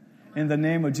me. In the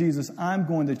name of Jesus, I'm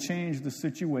going to change the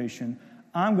situation.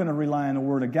 I'm going to rely on the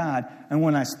Word of God. And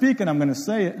when I speak it, I'm going to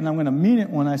say it, and I'm going to mean it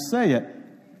when I say it,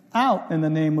 out in the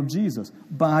name of Jesus.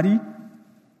 Body,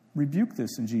 rebuke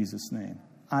this in Jesus' name.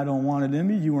 I don't want it in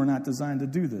me. You are not designed to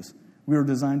do this. We were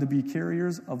designed to be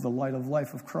carriers of the light of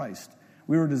life of Christ.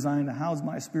 We were designed to house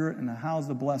my spirit and to house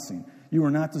the blessing. You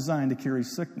are not designed to carry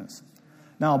sickness.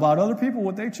 Now, about other people,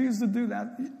 what they choose to do,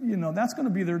 that's going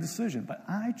to be their decision. But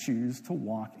I choose to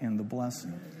walk in the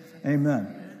blessing.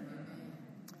 Amen.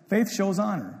 Faith shows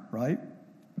honor, right?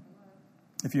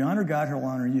 If you honor God, he'll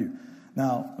honor you.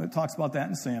 Now, it talks about that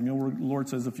in Samuel, where the Lord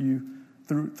says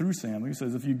through Samuel, he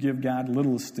says, if you give God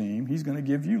little esteem, he's going to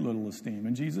give you little esteem.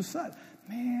 And Jesus said,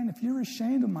 man, if you're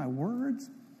ashamed of my words,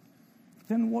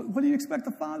 then what do you expect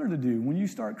the Father to do when you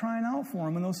start crying out for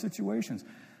him in those situations?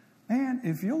 Man,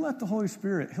 if you'll let the Holy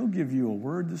Spirit, he'll give you a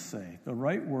word to say, the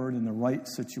right word in the right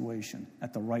situation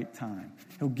at the right time.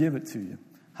 He'll give it to you.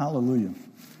 Hallelujah.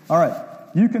 All right,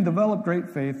 you can develop great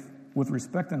faith with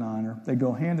respect and honor. They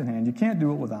go hand in hand. You can't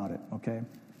do it without it, okay?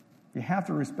 You have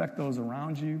to respect those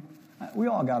around you. We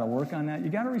all got to work on that. You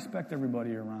got to respect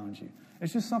everybody around you.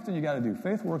 It's just something you got to do.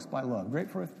 Faith works by love. Great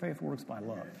faith works by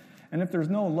love. And if there's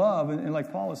no love, and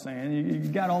like Paul is saying, you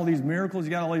got all these miracles,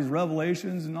 you got all these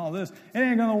revelations and all this, it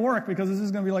ain't going to work because this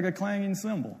is going to be like a clanging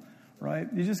cymbal, right?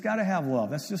 You just got to have love.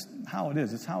 That's just how it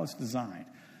is. It's how it's designed.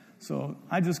 So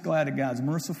I'm just glad that God's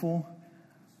merciful.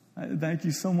 Thank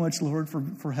you so much, Lord,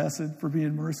 for Hesed, for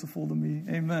being merciful to me.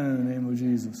 Amen in the name of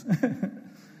Jesus.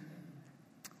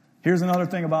 Here's another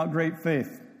thing about great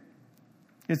faith.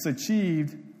 It's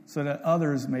achieved so that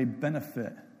others may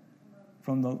benefit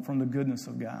from the goodness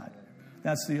of God.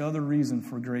 That's the other reason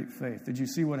for great faith. Did you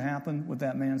see what happened with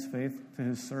that man's faith to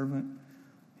his servant?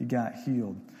 He got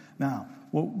healed. Now,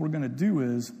 what we're going to do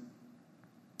is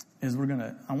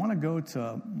I want to go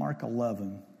to Mark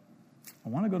 11. I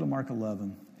want to go to Mark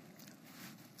 11.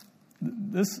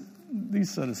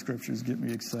 These set of scriptures get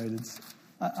me excited.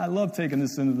 I love taking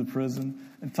this into the prison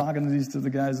and talking to the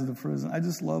guys of the prison. I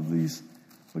just love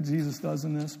what Jesus does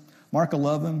in this. Mark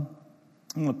 11,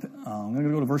 I'm going to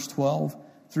go to verse 12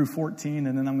 through 14,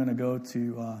 and then I'm going to go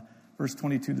to verse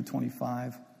 22 to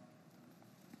 25.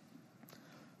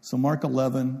 So Mark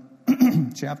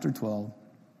 11, chapter 12.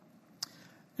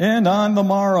 And on the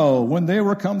morrow, when they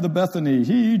were come to Bethany,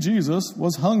 he, Jesus,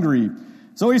 was hungry.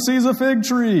 So he sees a fig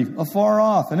tree afar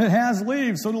off, and it has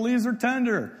leaves, so the leaves are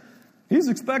tender. He's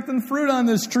expecting fruit on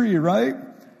this tree, right?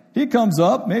 He comes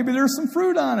up, maybe there's some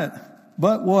fruit on it.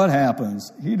 But what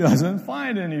happens? He doesn't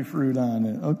find any fruit on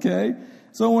it, okay?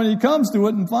 So when he comes to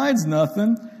it and finds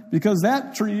nothing, because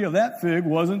that tree of that fig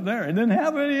wasn't there. It didn't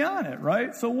have any on it,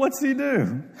 right? So what's he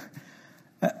do?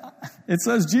 It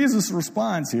says Jesus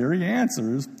responds here. He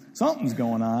answers. Something's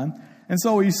going on. And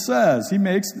so he says,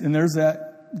 and there's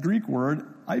that Greek word,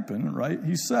 ipon, right?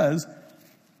 He says,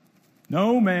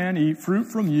 no man eat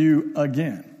fruit from you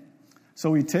again.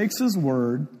 So he takes his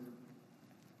word,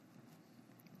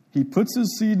 he puts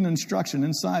his seed and instruction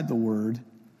inside the word,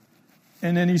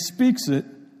 and then he speaks it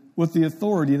with the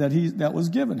authority that was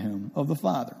given him of the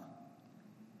Father.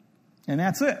 And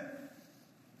that's it.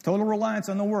 Total reliance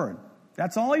on the word.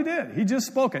 That's all he did. He just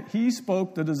spoke it. He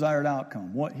spoke the desired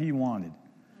outcome, what he wanted.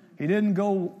 He didn't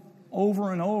go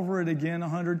over and over it again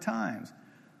 100 times.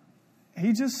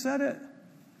 He just said it.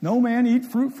 No man eat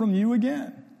fruit from you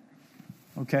again.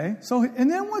 Okay? So, and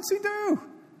then what's he do?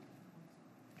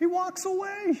 He walks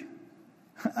away.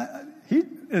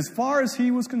 As far as he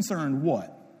was concerned,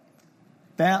 what?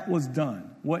 That was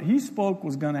done. What he spoke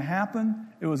was going to happen.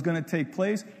 It was going to take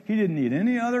place. He didn't need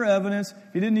any other evidence.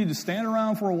 He didn't need to stand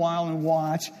around for a while and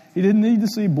watch. He didn't need to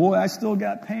see, boy, I still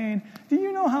got pain. Do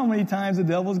you know how many times the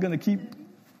devil's going to keep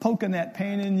poking that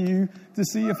pain in you to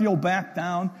see if you'll back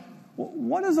down?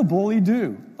 What does a bully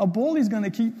do? A bully's going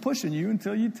to keep pushing you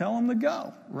until you tell him to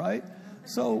go, right?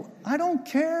 So I don't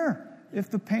care if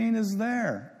the pain is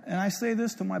there. And I say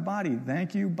this to my body.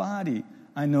 Thank you, body.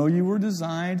 I know you were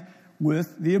designed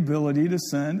with the ability to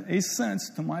send a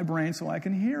sense to my brain so I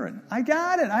can hear it. I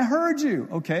got it. I heard you.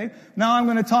 Okay. Now I'm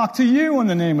going to talk to you in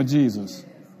the name of Jesus.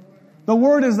 The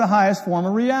word is the highest form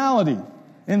of reality.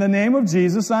 In the name of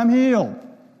Jesus, I'm healed.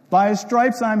 By his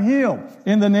stripes, I'm healed.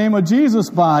 In the name of Jesus,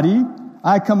 body,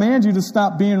 I command you to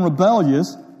stop being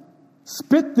rebellious.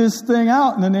 Spit this thing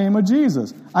out in the name of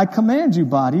Jesus. I command you,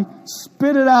 body,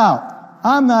 spit it out.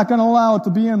 I'm not going to allow it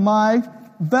to be in my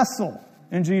vessel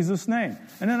in Jesus' name.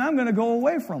 And then I'm going to go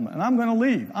away from it, and I'm going to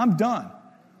leave. I'm done.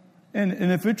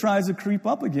 And if it tries to creep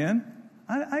up again,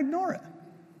 I ignore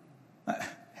it.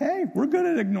 Hey, we're good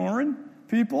at ignoring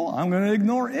people. I'm going to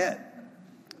ignore it.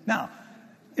 Now,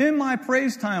 in my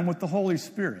praise time with the Holy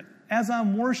Spirit, as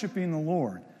I'm worshiping the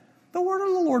word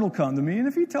of the Lord will come to me. And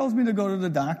if he tells me to go to the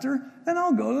doctor, then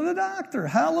I'll go to the doctor.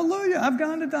 Hallelujah. I've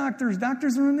gone to doctors.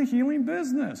 Doctors are in the healing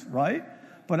business, right?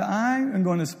 But I am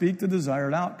going to speak the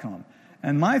desired outcome.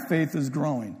 And my faith is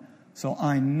growing. So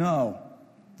I know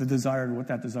what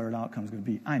that desired outcome is going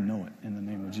to be. I know it in the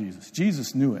name of Jesus.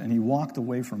 Jesus knew it, and he walked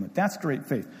away from it. That's great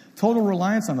faith. Total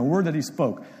reliance on the word that he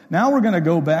spoke. Now we're going to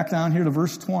go back down here to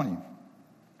verse 20.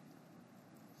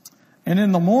 And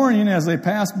in the morning, as they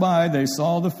passed by, they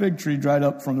saw the fig tree dried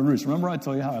up from the roots. Remember I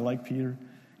told you how I like Peter?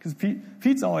 Because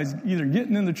Pete's always either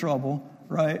getting into trouble,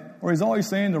 right? Or he's always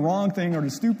saying the wrong thing or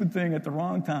the stupid thing at the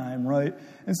wrong time, right?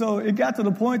 And so it got to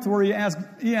the point to where he asked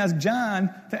John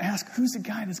to ask, who's the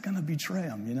guy that's going to betray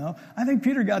him, you know? I think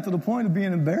Peter got to the point of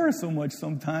being embarrassed so much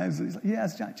sometimes. He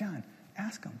asked John,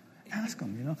 ask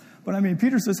him, you know? But I mean,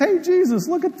 Peter says, hey, Jesus,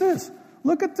 look at this.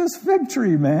 Look at this fig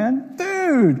tree, man.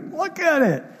 Dude, look at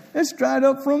it. It's dried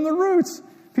up from the roots.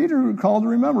 Peter recalled to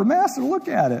remember, Master, look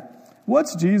at it.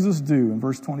 What's Jesus do in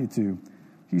verse 22?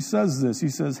 He says this. He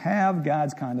says, have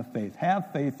God's kind of faith.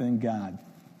 Have faith in God.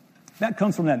 That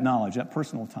comes from that knowledge, that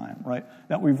personal time, right?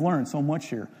 That we've learned so much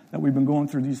here, that we've been going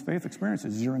through these faith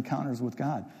experiences, your encounters with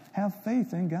God. Have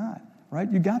faith in God, right?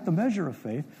 You got the measure of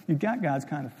faith. You got God's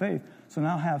kind of faith. So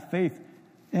now have faith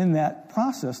in that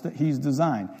process that He's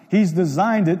designed. He's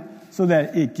designed it so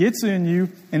that it gets in you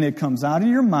and it comes out of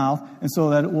your mouth, and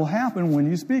so that it will happen when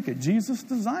you speak it. Jesus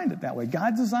designed it that way.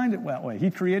 God designed it that way. He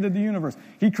created the universe.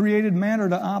 He created matter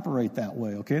to operate that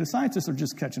way, okay? The scientists are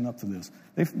just catching up to this.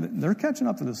 They're catching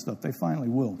up to this stuff. They finally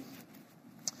will.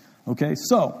 Okay,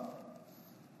 so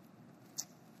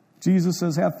Jesus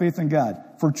says, have faith in God.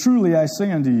 For truly I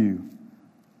say unto you,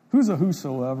 who's a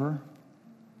whosoever?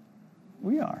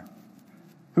 We are.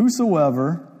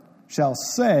 Whosoever shall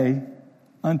say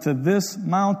unto this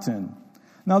mountain.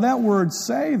 Now that word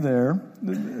say there,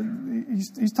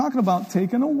 he's talking about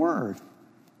taking a word.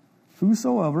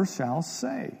 Whosoever shall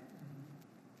say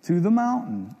to the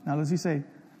mountain. Now does he say,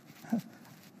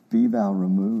 be thou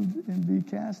removed and be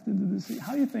cast into the sea?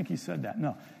 How do you think he said that?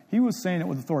 No, he was saying it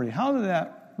with authority. How did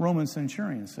that Roman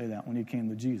centurion say that when he came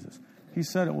to Jesus? He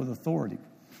said it with authority.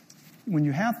 When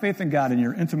you have faith in God and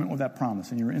you're intimate with that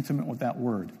promise and you're intimate with that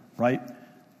word, right?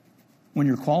 When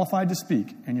you're qualified to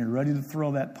speak and you're ready to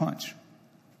throw that punch,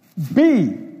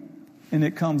 be, and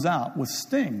it comes out with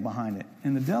sting behind it.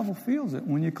 And the devil feels it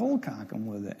when you cold cock him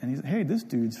with it. And he's, hey, this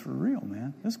dude's for real,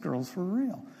 man. This girl's for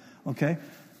real. Okay?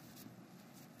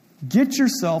 Get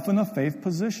yourself in a faith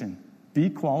position. Be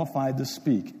qualified to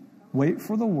speak. Wait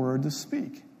for the word to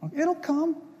speak. It'll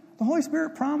come. The Holy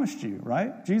Spirit promised you,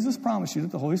 right? Jesus promised you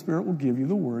that the Holy Spirit will give you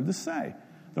the word to say.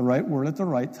 The right word at the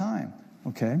right time.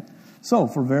 Okay? So,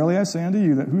 for verily I say unto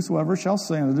you, that whosoever shall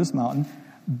say unto this mountain,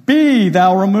 be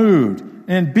thou removed,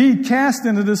 and be cast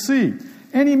into the sea.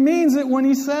 And he means it when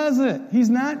he says it. He's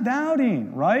not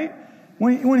doubting, right?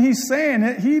 When he's saying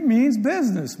it, he means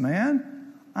business,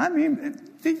 man. I mean,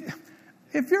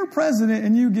 if you're president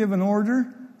and you give an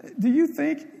order, do you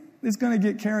think it's going to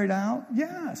get carried out?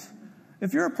 Yes.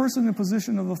 If you're a person in a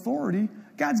position of authority,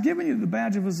 God's given you the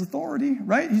badge of His authority,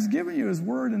 right? He's given you His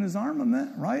word and His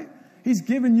armament, right? He's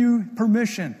given you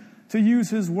permission to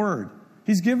use His word.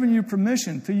 He's given you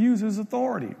permission to use His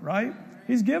authority, right?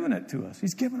 He's given it to us.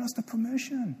 He's given us the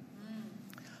permission.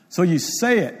 So you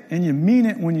say it and you mean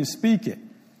it when you speak it.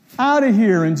 Out of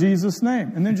here in Jesus'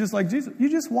 name. And then just like Jesus, you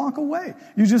just walk away.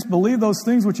 You just believe those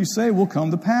things which you say will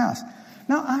come to pass.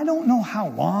 Now, I don't know how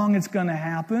long it's going to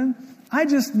happen. I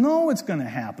just know it's going to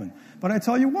happen. But I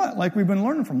tell you what, like we've been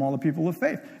learning from all the people of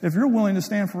faith, if you're willing to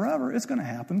stand forever, it's going to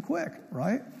happen quick,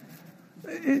 right?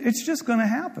 It's just going to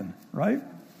happen, right?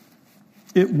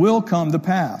 It will come to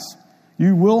pass.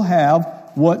 You will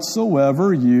have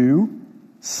whatsoever you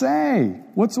say,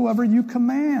 whatsoever you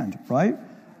command, right?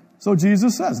 So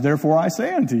Jesus says, therefore I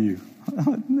say unto you.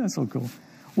 That's so cool.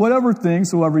 Whatever things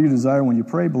soever you desire when you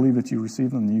pray, believe that you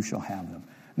receive them and you shall have them.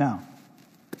 Now,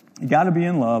 you got to be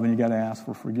in love and you got to ask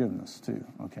for forgiveness too,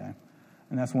 okay?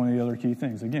 And that's one of the other key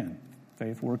things. Again,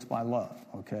 faith works by love,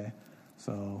 okay?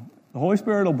 So the Holy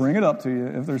Spirit will bring it up to you.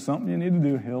 If there's something you need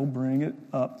to do, He'll bring it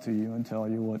up to you and tell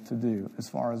you what to do as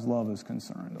far as love is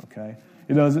concerned, okay?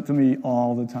 He does it to me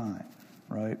all the time,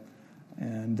 right?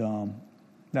 And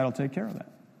that'll take care of that.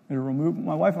 It'll remove,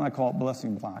 my wife and I call it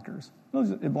blessing blockers.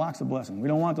 It blocks a blessing. We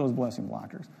don't want those blessing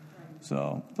blockers.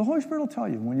 So the Holy Spirit will tell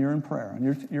you when you're in prayer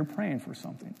and you're praying for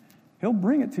something. He'll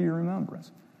bring it to your remembrance.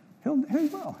 He'll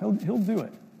do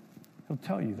it. He'll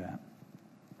tell you that.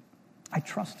 I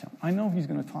trust Him. I know He's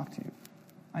going to talk to you.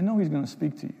 I know He's going to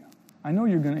speak to you. I know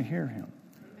you're going to hear Him.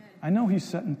 I know He's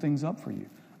setting things up for you.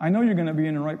 I know you're going to be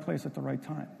in the right place at the right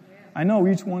time. I know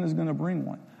each one is going to bring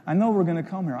one. I know we're going to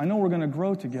come here. I know we're going to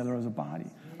grow together as a body.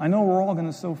 I know we're all going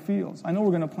to sow fields. I know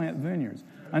we're going to plant vineyards.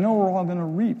 I know we're all going to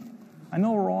reap. I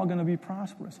know we're all going to be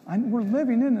prosperous. We're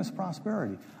living in this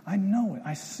prosperity. I know it.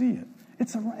 I see it.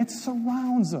 It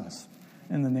surrounds us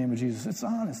in the name of Jesus. It's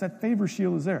honest. That favor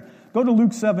shield is there. Go to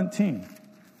Luke 17.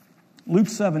 Luke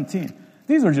 17.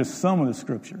 These are just some of the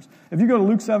scriptures. If you go to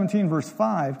Luke 17, verse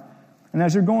 5, and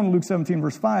as you're going to Luke 17,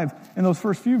 verse 5, in those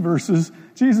first few verses,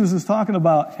 Jesus is talking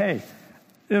about, hey,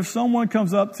 if someone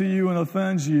comes up to you and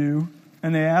offends you,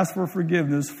 and they ask for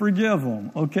forgiveness, forgive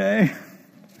them, okay?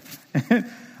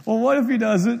 Well, what if he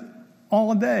does it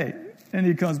all day and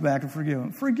he comes back and forgive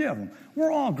him? Forgive him.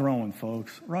 We're all growing,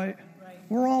 folks, right?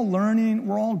 We're all learning.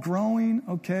 We're all growing,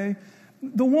 okay?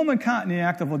 The woman caught in the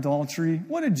act of adultery,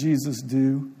 what did Jesus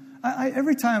do?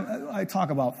 Every time I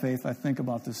talk about faith, I think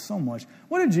about this so much.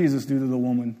 What did Jesus do to the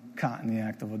woman caught in the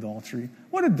act of adultery?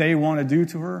 What did they want to do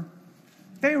to her?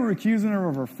 They were accusing her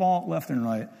of her fault left and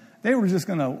right. They were just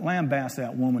going to lambaste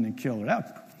that woman and kill her.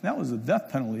 That was a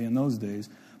death penalty in those days.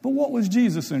 But what was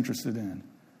Jesus interested in?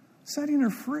 Setting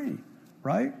her free.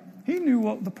 right? He knew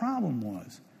what the problem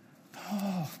was.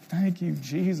 Oh, thank you,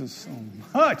 Jesus, so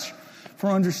much for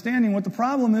understanding what the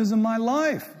problem is in my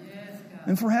life.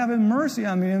 And for having mercy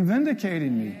on me and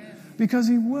vindicating me. Because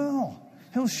he will.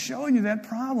 He'll show you that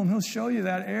problem. He'll show you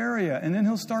that area. And then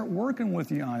he'll start working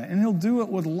with you on it. And he'll do it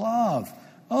with love.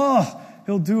 Oh,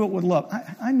 he'll do it with love.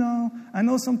 I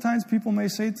know sometimes people may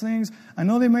say things. I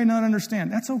know they may not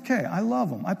understand. That's okay. I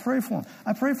love them. I pray for them.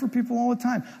 I pray for people all the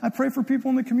time. I pray for people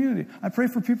in the community. I pray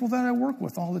for people that I work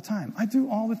with all the time. I do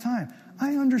all the time.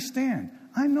 I understand.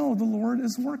 I know the Lord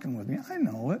is working with me. I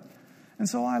know it. And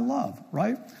so I love,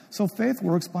 right? So faith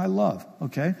works by love,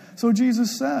 okay? So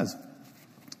Jesus says,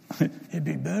 it'd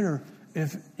be better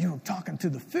if you were talking to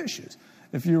the fishes,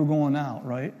 if you were going out,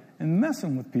 right? And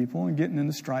messing with people and getting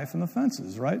into strife and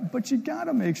offenses, right? But you got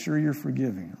to make sure you're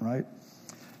forgiving, right?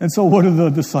 And so what do the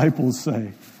disciples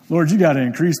say? Lord, you got to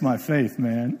increase my faith,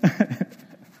 man.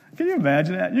 Can you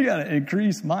imagine that? You got to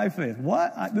increase my faith.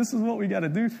 What? This is what we got to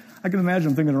do? I can imagine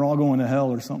them thinking they're all going to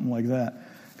hell or something like that.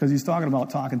 Because he's talking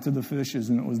about talking to the fishes,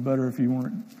 and it was better if you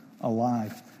weren't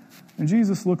alive. And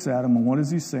Jesus looks at him, and what does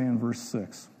he say in verse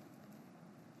 6?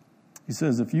 He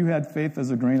says, if you had faith as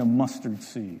a grain of mustard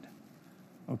seed,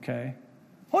 okay?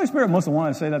 Holy Spirit must have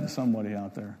wanted to say that to somebody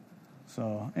out there.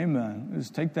 So, amen.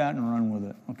 Just take that and run with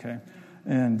it, okay?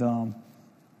 And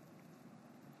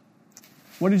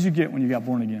what did you get when you got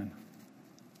born again?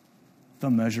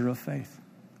 The measure of faith.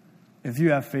 If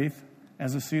you have faith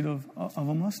as a seed of a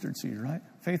mustard seed, right?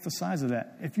 Faith the size of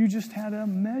that. If you just had a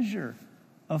measure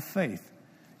of faith,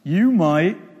 you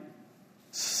might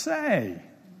say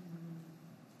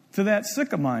to that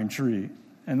sycamore tree,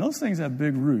 and those things have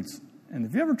big roots. And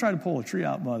if you ever try to pull a tree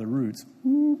out by the roots,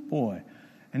 ooh, boy.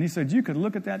 And he said, you could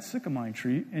look at that sycamore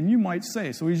tree, and you might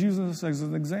say, so he's using this as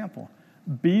an example,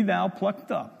 be thou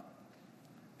plucked up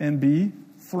and be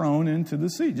thrown into the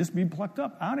sea. Just be plucked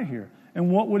up out of here.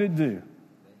 And what would it do?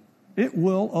 It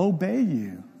will obey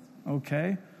you,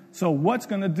 okay? So what's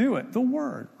going to do it? The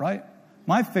Word, right?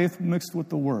 My faith mixed with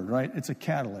the Word, right? It's a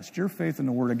catalyst. Your faith in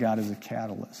the Word of God is a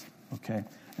catalyst, okay?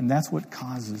 And that's what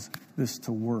causes this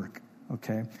to work,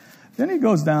 okay? Then he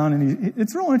goes down, and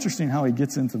it's real interesting how he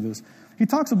gets into this. He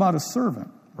talks about a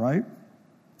servant, right?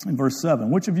 In verse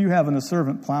 7, which of you having a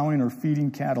servant plowing or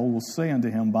feeding cattle will say unto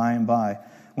him by and by,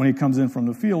 when he comes in from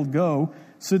the field, go,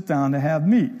 sit down to have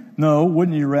meat. No,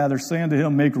 wouldn't you rather say unto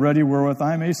him, make ready wherewith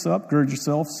I may sup, gird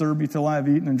yourself, serve me till I have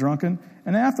eaten and drunken,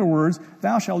 and afterwards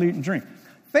thou shalt eat and drink.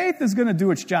 Faith is going to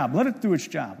do its job. Let it do its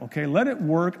job, okay? Let it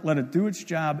work. Let it do its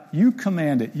job. You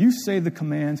command it. You say the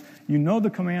commands. You know the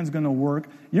command's going to work.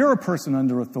 You're a person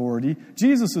under authority.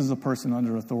 Jesus is a person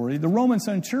under authority. The Roman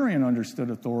centurion understood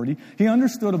authority. He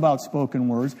understood about spoken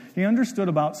words. He understood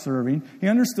about serving. He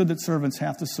understood that servants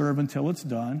have to serve until it's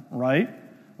done, right?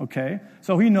 Okay?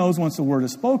 So he knows once the word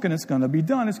is spoken, it's going to be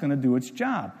done. It's going to do its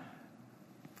job.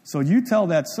 So you tell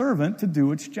that servant to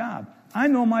do its job. I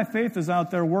know my faith is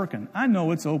out there working. I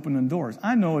know it's opening doors.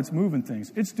 I know it's moving things.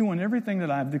 It's doing everything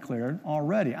that I've declared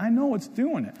already. I know it's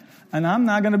doing it. And I'm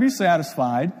not going to be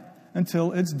satisfied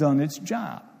until it's done its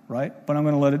job, right? But I'm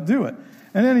going to let it do it.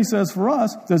 And then he says for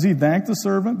us, does he thank the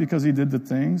servant because he did the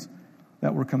things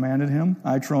that were commanded him?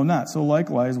 I trow not. So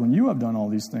likewise, when you have done all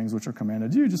these things which are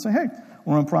commanded you, just say, hey,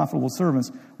 we're unprofitable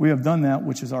servants. We have done that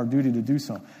which is our duty to do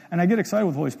so. And I get excited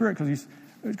with the Holy Spirit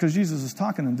because Jesus is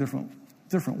talking in different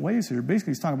ways here.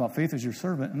 Basically, he's talking about faith as your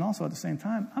servant, and also at the same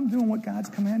time, I'm doing what God's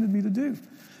commanded me to do.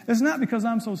 It's not because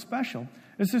I'm so special.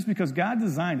 It's just because God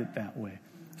designed it that way.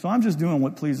 So I'm just doing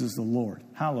what pleases the Lord.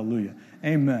 Hallelujah.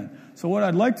 Amen. So what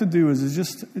I'd like to do is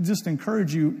just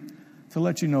encourage you to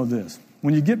let you know this.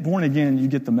 When you get born again, you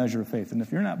get the measure of faith. And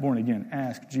if you're not born again,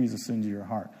 ask Jesus into your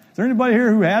heart. Is there anybody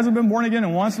here who hasn't been born again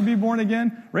and wants to be born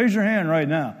again? Raise your hand right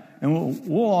now. And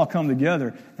we'll all come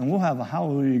together, and we'll have a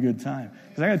hallelujah good time.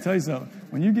 Because I got to tell you something.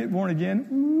 When you get born again,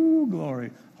 ooh,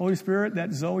 glory. Holy Spirit,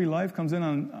 that Zoe life comes in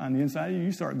on the inside of you.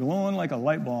 You start glowing like a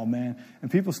light bulb, man.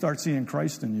 And people start seeing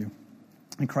Christ in you.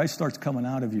 And Christ starts coming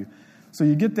out of you. So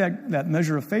you get that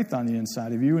measure of faith on the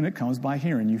inside of you, and it comes by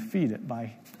hearing. You feed it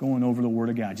by going over the Word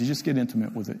of God. You just get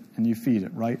intimate with it, and you feed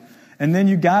it, right? And then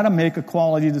you got to make a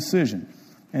quality decision.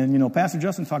 And, Pastor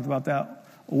Justin talked about that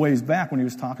a ways back when he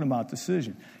was talking about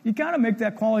decision. You got to make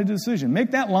that quality decision.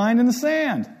 Make that line in the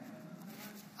sand.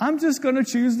 I'm just going to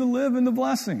choose to live in the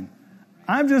blessing.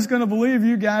 I'm just going to believe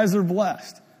you guys are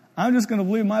blessed. I'm just going to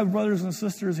believe my brothers and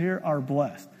sisters here are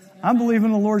blessed. I'm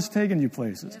believing the Lord's taking you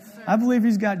places. I believe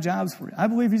He's got jobs for you. I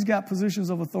believe He's got positions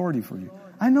of authority for you.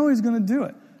 I know He's going to do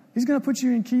it. He's going to put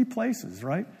you in key places,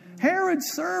 right?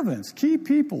 Herod's servants, key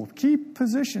people, key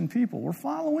position people were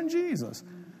following Jesus.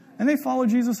 And they followed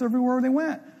Jesus everywhere they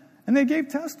went. And they gave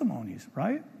testimonies,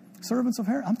 right? Servants of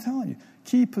Herod. I'm telling you,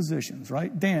 key positions,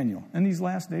 right? Daniel. In these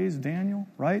last days, Daniel,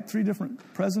 right? 3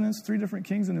 different presidents, 3 different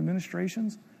kings and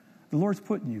administrations. The Lord's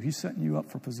putting you. He's setting you up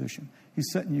for position.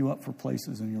 He's setting you up for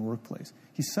places in your workplace.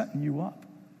 He's setting you up.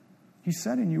 He's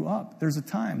setting you up. There's a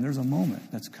time, there's a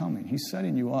moment that's coming. He's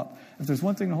setting you up. If there's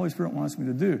one thing the Holy Spirit wants me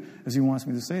to do, is He wants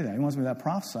me to say that. He wants me to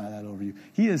prophesy that over you.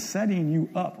 He is setting you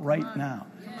up right now.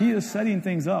 He is setting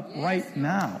things up right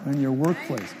now in your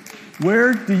workplace.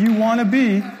 Where do you want to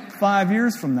be 5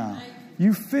 years from now?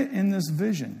 You fit in this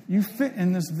vision. You fit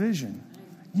in this vision.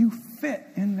 You fit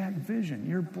in that vision.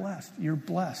 You're blessed. You're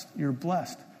blessed. You're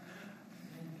blessed.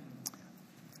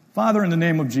 Father, in the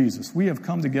name of Jesus, we have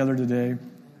come together today.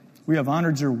 We have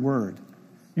honored your word.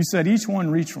 You said each one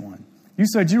reach one. You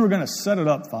said you were going to set it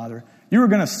up, Father. You were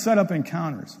going to set up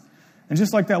encounters. And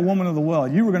just like that woman of the well,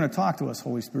 you were going to talk to us,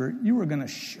 Holy Spirit. You were going to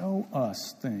show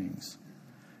us things.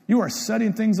 You are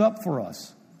setting things up for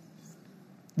us.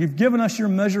 You've given us your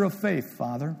measure of faith,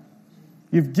 Father.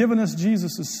 You've given us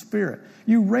Jesus' Spirit.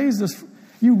 You raised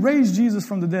Jesus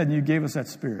from the dead, and you gave us that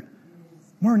Spirit.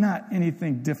 We're not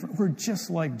anything different. We're just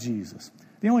like Jesus.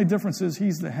 The only difference is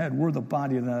He's the head. We're the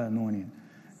body of that anointing.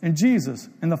 And Jesus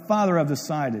and the Father have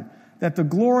decided that the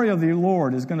glory of the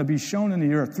Lord is going to be shown in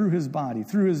the earth through His body,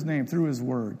 through His name, through His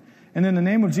word. And in the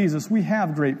name of Jesus, we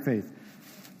have great faith.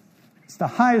 It's the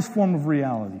highest form of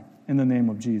reality in the name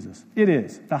of Jesus. It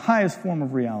is the highest form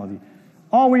of reality.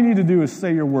 All we need to do is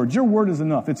say your word. Your word is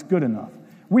enough. It's good enough.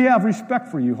 We have respect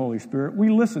for you, Holy Spirit. We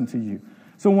listen to you.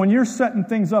 So when you're setting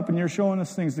things up and you're showing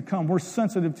us things to come, we're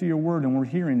sensitive to your word and we're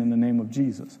hearing in the name of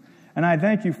Jesus. And I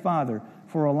thank you, Father,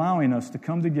 for allowing us to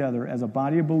come together as a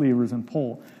body of believers and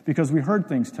pull, because we heard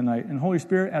things tonight. And Holy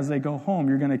Spirit, as they go home,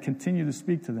 you're going to continue to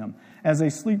speak to them. As they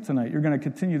sleep tonight, you're going to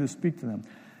continue to speak to them.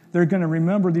 They're going to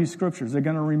remember these scriptures. They're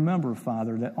going to remember,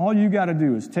 Father, that all you got to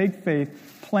do is take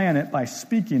faith, plant it by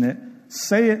speaking it,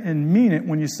 say it and mean it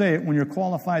when you say it, when you're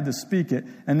qualified to speak it,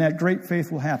 and that great faith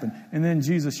will happen. And then,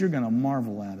 Jesus, you're going to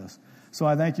marvel at us. So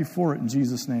I thank you for it in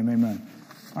Jesus' name. Amen.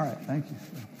 All right, thank you.